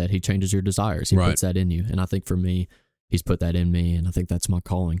 like you said, He changes your desires. He puts that in you. And I think for me, He's put that in me, and I think that's my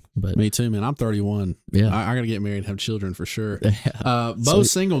calling. But me too, man. I'm 31. Yeah, I got to get married and have children for sure. Both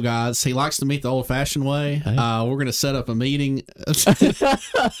single guys. He likes to meet the old-fashioned way. Hey. We're going to set up a meeting.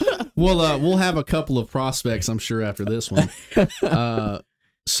 We'll have a couple of prospects, I'm sure, after this one.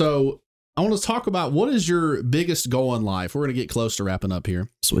 So I want to talk about, what is your biggest goal in life? We're going to get close to wrapping up here.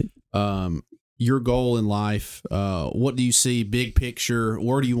 Sweet. Your goal in life, what do you see, big picture?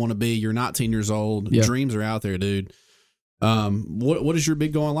 Where do you want to be? You're 19 years old. Yeah. Dreams are out there, dude. What is your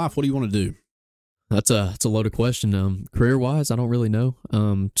big goal in life? What do you want to do? That's a loaded question. Career wise, I don't really know.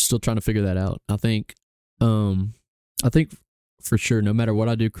 Still trying to figure that out. I think for sure, no matter what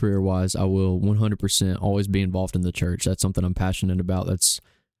I do career wise, I will 100% always be involved in the church. That's something I'm passionate about.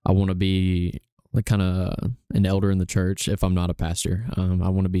 I want to be like kind of an elder in the church if I'm not a pastor. I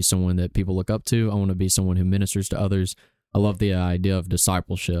want to be someone that people look up to. I want to be someone who ministers to others. I love the idea of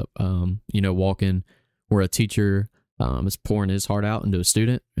discipleship. Walking where a teacher is pouring his heart out into a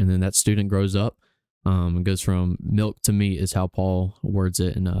student, and then that student grows up and goes from milk to meat, is how Paul words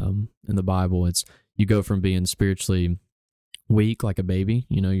it in the Bible. It's, you go from being spiritually weak like a baby,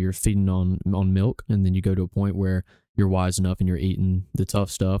 you're feeding on milk, and then you go to a point where you're wise enough and you're eating the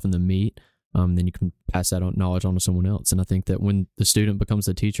tough stuff and the meat. Then you can pass that knowledge on to someone else. And I think that when the student becomes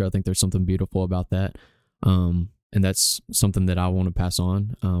the teacher, I think there's something beautiful about that. And that's something that I want to pass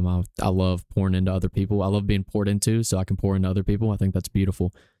on. I love pouring into other people. I love being poured into, so I can pour into other people. I think that's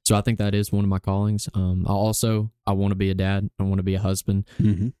beautiful. So I think that is one of my callings. I want to be a dad. I want to be a husband.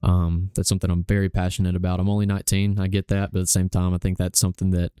 Mm-hmm. That's something I'm very passionate about. I'm only 19. I get that, but at the same time, I think that's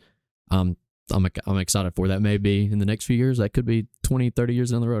something that I'm excited for. That may be in the next few years. That could be 20, 30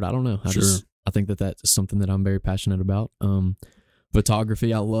 years down the road. I don't know. I think that's something that I'm very passionate about.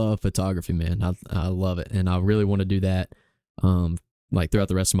 Photography. I love photography, man. I love it. And I really want to do that, like throughout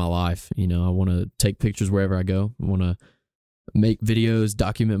the rest of my life. I want to take pictures wherever I go. I want to make videos,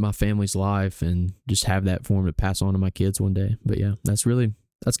 document my family's life, and just have that form to pass on to my kids one day. But yeah, that's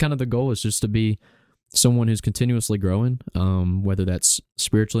kind of the goal, is just to be someone who's continuously growing, whether that's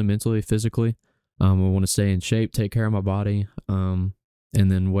spiritually, mentally, physically. I want to stay in shape, take care of my body, and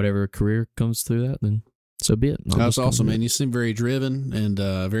then whatever career comes through that, then so be it. That's awesome, man. You seem very driven and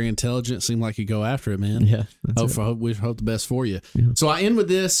very intelligent. Seem like you go after it, man. Yeah. We hope the best for you. Yeah. So I end with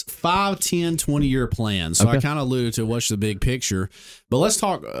this 5, 10, 20-year plan. So I kind of alluded to what's the big picture. But let's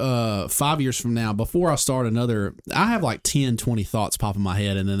talk 5 years from now. Before I start I have like 10, 20 thoughts pop in my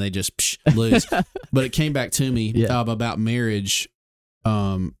head, and then they just lose. But it came back to me about marriage.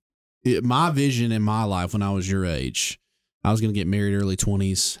 My vision in my life when I was your age, I was going to get married early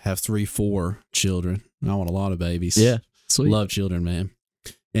 20s, have 3, 4 children. I want a lot of babies. Yeah, sweet. Love children, man.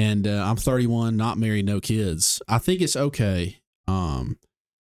 And I'm 31, not married, no kids. I think it's okay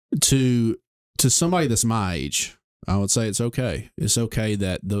to somebody that's my age. I would say it's okay. It's okay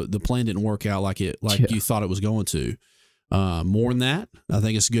that the plan didn't work out like you thought it was going to. More than that, I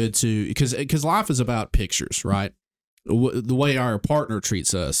think it's good to because life is about pictures, right? The way our partner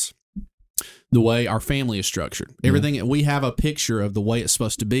treats us. The way our family is structured. Everything, we have a picture of the way it's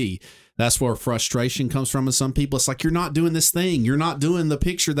supposed to be. That's where frustration comes from in some people. It's like, you're not doing this thing. You're not doing the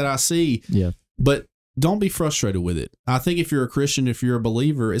picture that I see. Yeah. But don't be frustrated with it. I think if you're a Christian, if you're a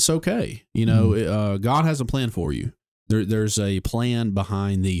believer, it's okay. You know, God has a plan for you. There's a plan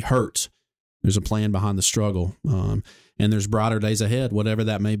behind the hurt. There's a plan behind the struggle. And there's brighter days ahead, whatever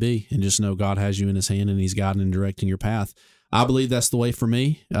that may be. And just know God has you in his hand and he's guiding and directing your path. I believe that's the way for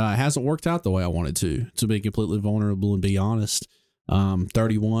me. It hasn't worked out the way I wanted to be completely vulnerable and be honest.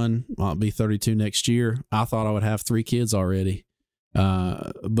 31, I'll be 32 next year. I thought I would have 3 kids already.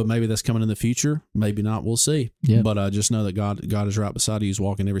 But maybe that's coming in the future. Maybe not. We'll see. Yeah. But just know that God is right beside you. He's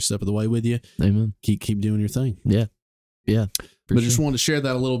walking every step of the way with you. Amen. Keep doing your thing. Yeah. Yeah. But just wanted to share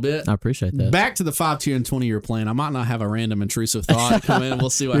that a little bit. I appreciate that. Back to the 5, 10, and 20-year plan. I might not have a random intrusive thought come in. We'll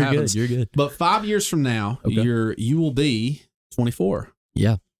see what happens. You're good. But 5 years from now, you will be 24.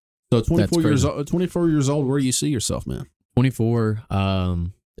 Yeah. So 24 years old, where do you see yourself, man? 24. I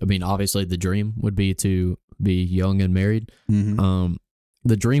mean, obviously the dream would be to be young and married. Mm-hmm.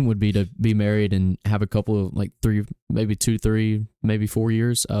 The dream would be to be married and have a couple of like 3, maybe 2, 3, maybe 4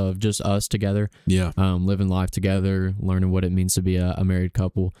 years of just us together. Yeah. Living life together, learning what it means to be a married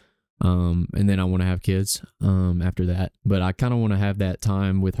couple. And then I want to have kids after that. But I kind of want to have that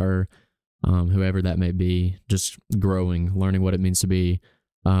time with her, whoever that may be, just growing, learning what it means to be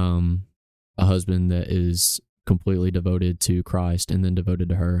a husband that is completely devoted to Christ and then devoted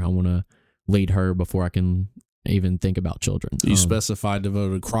to her. I want to lead her before I can even think about children. You specified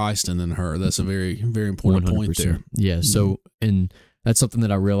devoted to Christ and then her. That's a very, very important 100%. Point there. Yeah. Mm-hmm. So, and that's something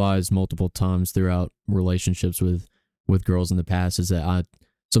that I realized multiple times throughout relationships with girls in the past is that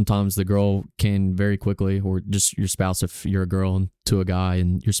sometimes the girl can very quickly, or just your spouse, if you're a girl to a guy,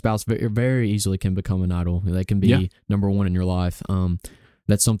 and your spouse very easily can become an idol. They can be number one in your life.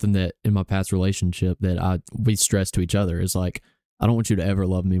 That's something that in my past relationship that we stressed to each other is like, I don't want you to ever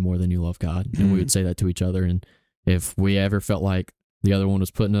love me more than you love God. And we would say that to each other. And if we ever felt like the other one was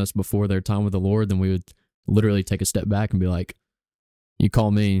putting us before their time with the Lord, then we would literally take a step back and be like, you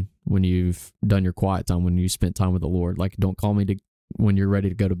call me when you've done your quiet time, when you spent time with the Lord. Like, don't call me when you're ready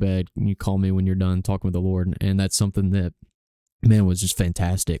to go to bed. You call me when you're done talking with the Lord. And that's something that, man, was just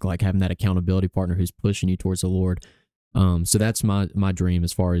fantastic. Like having that accountability partner who's pushing you towards the Lord. So that's my dream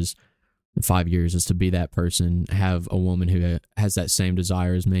as far as 5 years, is to be that person, have a woman who has that same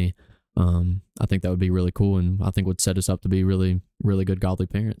desire as me. I think that would be really cool, and I think would set us up to be really, really good godly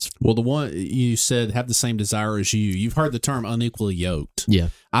parents. Well, the one you said have the same desire as you. You've heard the term unequally yoked. Yeah.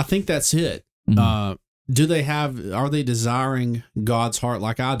 I think that's it. Mm-hmm. Are they desiring God's heart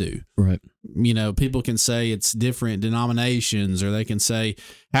like I do? Right. You know, people can say it's different denominations, or they can say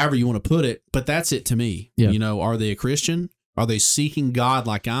however you want to put it, but that's it to me. Yeah. You know, are they a Christian? Are they seeking God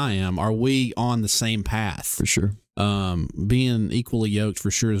like I am? Are we on the same path? For sure. Being equally yoked for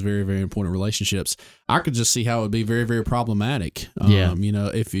sure is very, very important in relationships. I could just see how it would be very, very problematic. You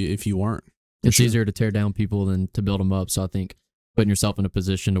know, if you weren't. It's easier to tear down people than to build them up. So I think putting yourself in a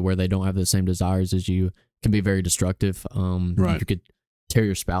position to where they don't have the same desires as you can be very destructive. Right. You could tear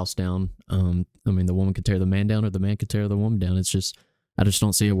your spouse down. I mean, the woman could tear the man down, or the man could tear the woman down. It's just, I just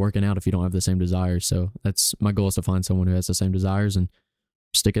don't see it working out if you don't have the same desires. So that's my goal, is to find someone who has the same desires and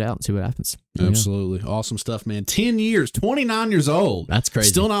stick it out and see what happens. Absolutely. Yeah. Awesome stuff, man. 10 years, 29 years old. That's crazy.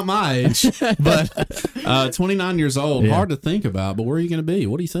 Still not my age, but 29 years old. Yeah. Hard to think about, but where are you going to be?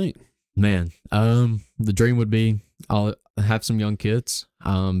 What do you think? Man, the dream would be I'll have some young kids,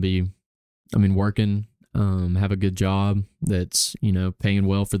 working, have a good job that's, paying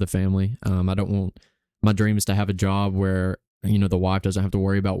well for the family. My dream is to have a job where the wife doesn't have to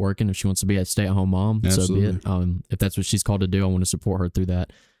worry about working. If she wants to be a stay-at-home mom, Absolutely. so be it. If that's what she's called to do, I want to support her through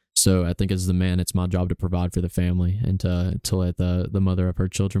that. So I think as the man, it's my job to provide for the family and to let the mother of her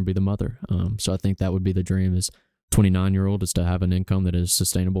children be the mother. So I think that would be the dream is 29-year-old is to have an income that is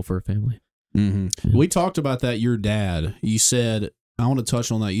sustainable for a family. Yeah. We talked about that. Your dad, you said, I want to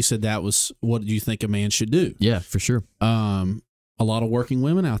touch on that. You said that was what you think a man should do. Yeah, for sure. A lot of working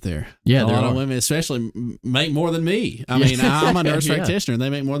women out there. Yeah, a lot of women, especially, make more than me. I mean, I'm a nurse practitioner, and they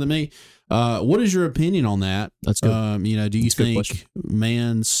make more than me. What is your opinion on that? That's good. Do you think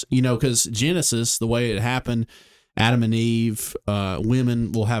man's, because Genesis, the way it happened, Adam and Eve,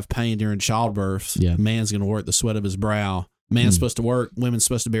 women will have pain during childbirth. Yeah. Man's going to work the sweat of his brow. Man's supposed to work. Women's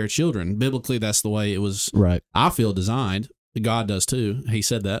supposed to bear children. Biblically, that's the way it was. Right. I feel designed. God does too. He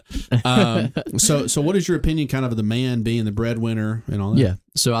said that. So what is your opinion kind of the man being the breadwinner and all that? Yeah.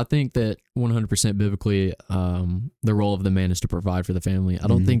 So I think that 100% biblically, the role of the man is to provide for the family. I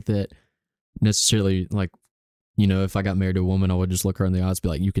don't think that necessarily if I got married to a woman, I would just look her in the eyes and be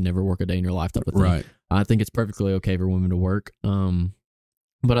like, you can never work a day in your life type of thing. Right. I think it's perfectly okay for women to work.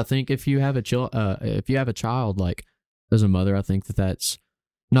 But I think if you have a child, like as a mother, I think that's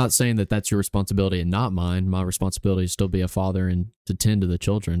not saying that that's your responsibility and not mine. My responsibility is still be a father and to tend to the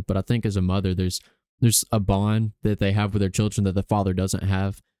children. But I think as a mother, there's a bond that they have with their children that the father doesn't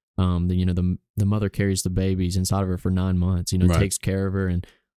have. The mother carries the babies inside of her for 9 months. Right. Takes care of her, and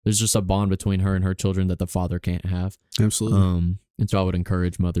there's just a bond between her and her children that the father can't have. Absolutely. And so I would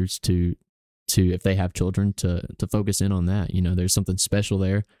encourage mothers to if they have children to focus in on that. There's something special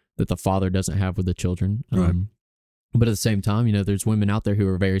there that the father doesn't have with the children. Right. But at the same time, there's women out there who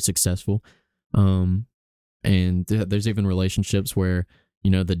are very successful. And there's even relationships where,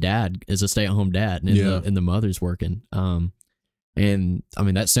 the dad is a stay-at-home dad and the mother's working. And I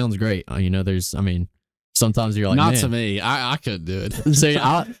mean, that sounds great. Sometimes you're like, not man. to me. I couldn't do it. See,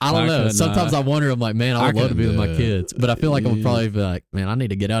 I don't know. Sometimes I wonder, I'm like, man, I would love to be with my kids. But I feel like I would probably be like, man, I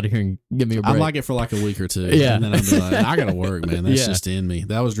need to get out of here and give me a break. I like it for like a week or two. Yeah. And then I'd be like, I got to work, man. That's just in me.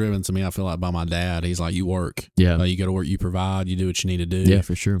 That was driven to me, I feel like, by my dad. He's like, you work. Yeah. You go to work, you provide, you do what you need to do. Yeah,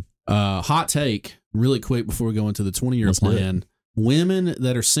 for sure. Hot take, really quick before we go into the 20-year plan. Women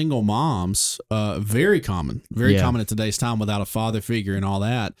that are single moms, very common at today's time without a father figure and all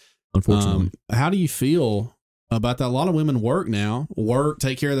that. Unfortunately. How do you feel about that? A lot of women work now,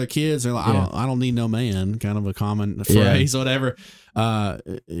 take care of their kids. They're like, I don't need no man, kind of a common phrase, whatever.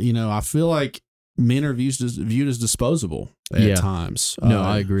 I feel like men are viewed as disposable at times. No,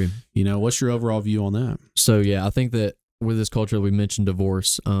 I agree. What's your overall view on that? So, I think that with this culture, we mentioned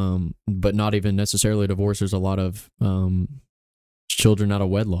divorce, but not even necessarily divorce. There's a lot of children out of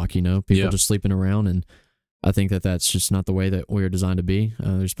wedlock, people just sleeping around. And I think that that's just not the way that we're designed to be.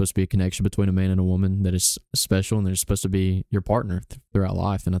 There's supposed to be a connection between a man and a woman that is special, and they're supposed to be your partner throughout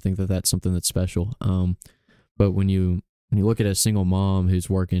life. And I think that that's something that's special. But when you look at a single mom who's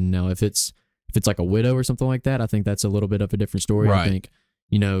working now, if it's like a widow or something like that, I think that's a little bit of a different story. Right. I think,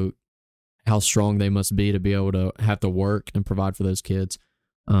 how strong they must be to be able to have to work and provide for those kids.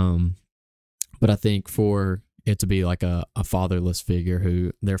 But I think for it to be like a fatherless figure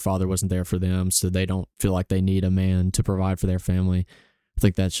who their father wasn't there for them, so they don't feel like they need a man to provide for their family, I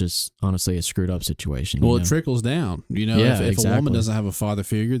think that's just honestly a screwed up situation. Well, it trickles down. If a woman doesn't have a father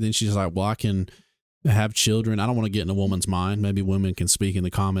figure, then she's like, well, I can have children. I don't want to get in a woman's mind. Maybe women can speak in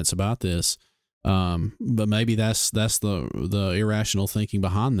the comments about this. But maybe that's the irrational thinking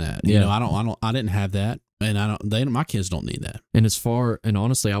behind that. I didn't have that, and my kids don't need that. And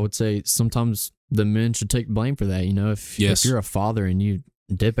honestly, I would say sometimes the men should take blame for that. If you're a father and you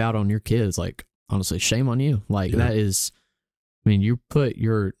dip out on your kids, like, honestly, shame on you. Like, that is, you put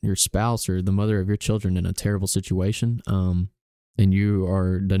your spouse or the mother of your children in a terrible situation. And you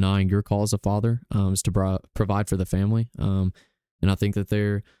are denying your call as a father, is to provide for the family. And I think that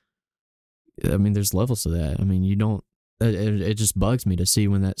there's levels to that. You don't, it just bugs me to see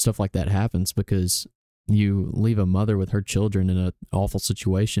when that stuff like that happens, because you leave a mother with her children in an awful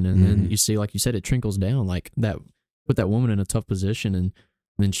situation, and then you see, like you said, it trickles down, like that, put that woman in a tough position, and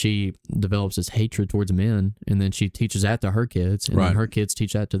then she develops this hatred towards men, and then she teaches that to her kids, and then her kids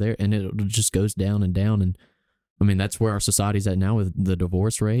teach that to their, and it just goes down and down. And that's where our society's at now with the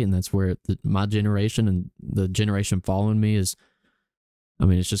divorce rate, and that's where my generation and the generation following me is.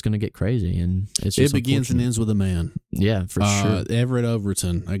 It's just going to get crazy, and it begins and ends with a man. Yeah, for sure. Everett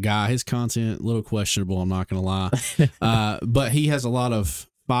Overton, a guy, his content a little questionable, I'm not going to lie, but he has a lot of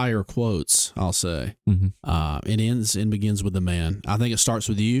fire quotes, I'll say. It ends and begins with a man. I think it starts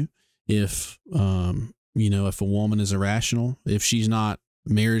with you. If if a woman is irrational, if she's not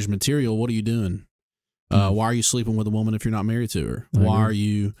marriage material, what are you doing? Why are you sleeping with a woman if you're not married to her? Why are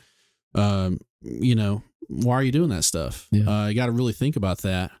you, why are you doing that stuff? Yeah. You got to really think about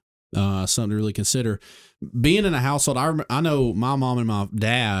that. Something to really consider. Being in a household, I know my mom and my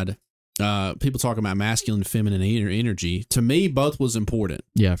dad. People talk about masculine, feminine energy. To me, both was important.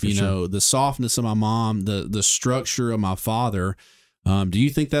 Yeah, for sure. know, the softness of my mom, the structure of my father. Do you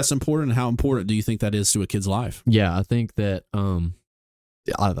think that's important? And how important do you think that is to a kid's life? Yeah, I think that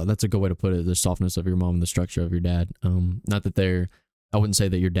that's a good way to put it. The softness of your mom and the structure of your dad. Not that I wouldn't say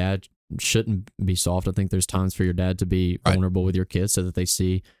that your dad shouldn't be soft. I think there's times for your dad to be vulnerable with your kids so that they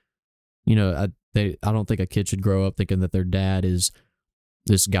see. I don't think a kid should grow up thinking that their dad is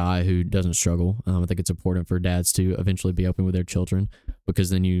this guy who doesn't struggle. I think it's important for dads to eventually be open with their children,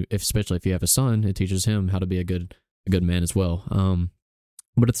 because then especially if you have a son, it teaches him how to be a good man as well.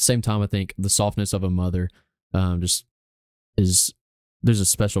 But at the same time, I think the softness of a mother just is, there's a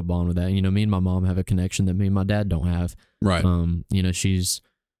special bond with that. Me and my mom have a connection that me and my dad don't have. Right.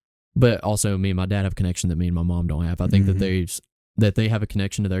 But also me and my dad have a connection that me and my mom don't have. I think that they have a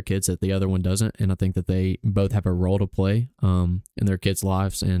connection to their kids that the other one doesn't, and I think that they both have a role to play in their kids'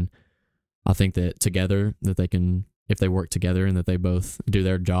 lives. And I think that together, that they can, if they work together and that they both do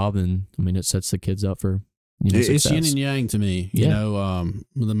their job, and it sets the kids up for it's success. Yin and yang to me.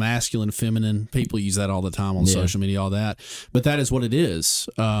 The masculine, feminine, people use that all the time on social media, all that. But that is what it is.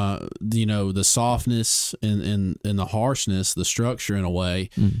 The softness and the harshness, the structure in a way,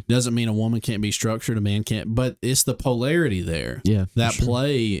 doesn't mean a woman can't be structured, a man can't. But it's the polarity there. Yeah, that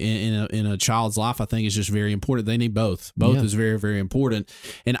play in a child's life, I think, is just very important. They need both. Both is very, very important.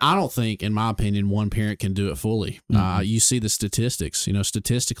 And I don't think, in my opinion, one parent can do it fully. You see the statistics.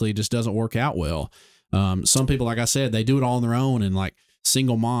 Statistically, it just doesn't work out well. Some people, like I said, they do it all on their own, and like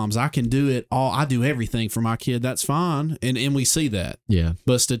single moms, I can do it all. I do everything for my kid. That's fine. And we see that. Yeah.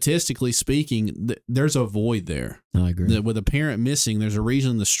 But statistically speaking, there's a void there. I agree. With a parent missing, there's a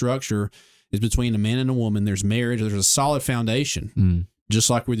reason the structure is between a man and a woman. There's marriage. There's a solid foundation. Just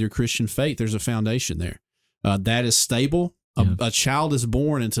like with your Christian faith, there's a foundation there. That is stable. Yeah. A child is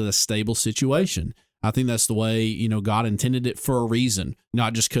born into a stable situation. I think that's the way, God intended it for a reason,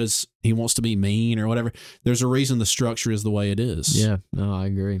 not just because he wants to be mean or whatever. There's a reason the structure is the way it is. Yeah, no, I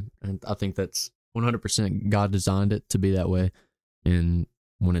agree. And I think that's 100% God designed it to be that way. And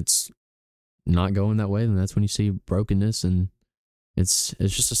when it's not going that way, then that's when you see brokenness, and it's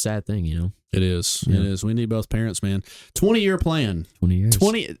just a sad thing, It is. Yeah. It is. We need both parents, man. 20-year plan. 20 years.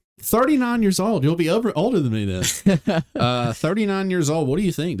 39 years old. You'll be older than me then. 39 years old. What do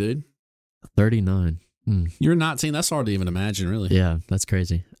you think, dude? 39. You're 19. That's hard to even imagine, really. Yeah, that's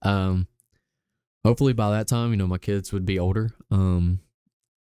crazy. Hopefully by that time, my kids would be older.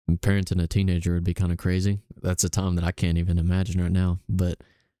 Parenting a teenager would be kind of crazy. That's a time that I can't even imagine right now. But,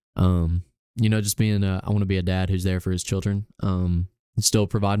 just being, I want to be a dad who's there for his children, still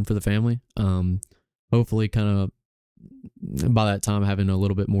providing for the family. Hopefully kind of by that time having a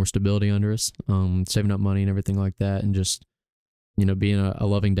little bit more stability under us, saving up money and everything like that, and just being a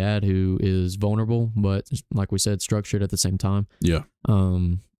loving dad who is vulnerable, but like we said, structured at the same time. Yeah.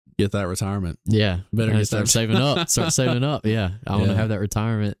 Get that retirement. Yeah. Better start saving up. Start saving up. Yeah. I want to have that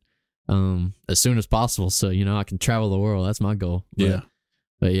retirement as soon as possible. So, I can travel the world. That's my goal.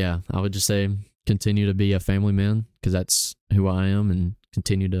 But yeah, I would just say continue to be a family man, because that's who I am, and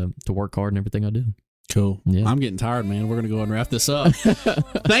continue to work hard in everything I do. Cool. Yeah. I'm getting tired, man. We're going to go ahead and wrap this up.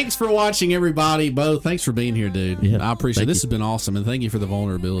 Thanks for watching, everybody. Bo, thanks for being here, dude. Yeah, I appreciate it. This has been awesome, and thank you for the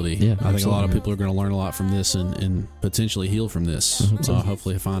vulnerability. Yeah, I think a lot of people are going to learn a lot from this and potentially heal from this.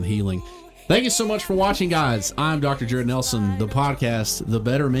 Hopefully find healing. Thank you so much for watching, guys. I'm Dr. Jared Nelson, the podcast, The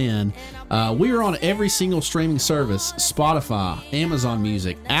Better Man. We are on every single streaming service: Spotify, Amazon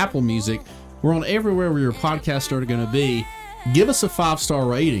Music, Apple Music. We're on everywhere where your podcasts are going to be. Give us a 5-star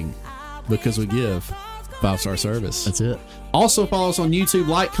rating, because we give 5-star service. That's it. Also follow us on YouTube,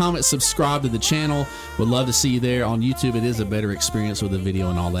 like, comment, subscribe to the channel. Would love to see you there on YouTube. It is a better experience with the video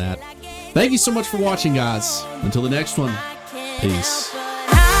and all that. Thank you so much for watching, guys. Until the next one, peace.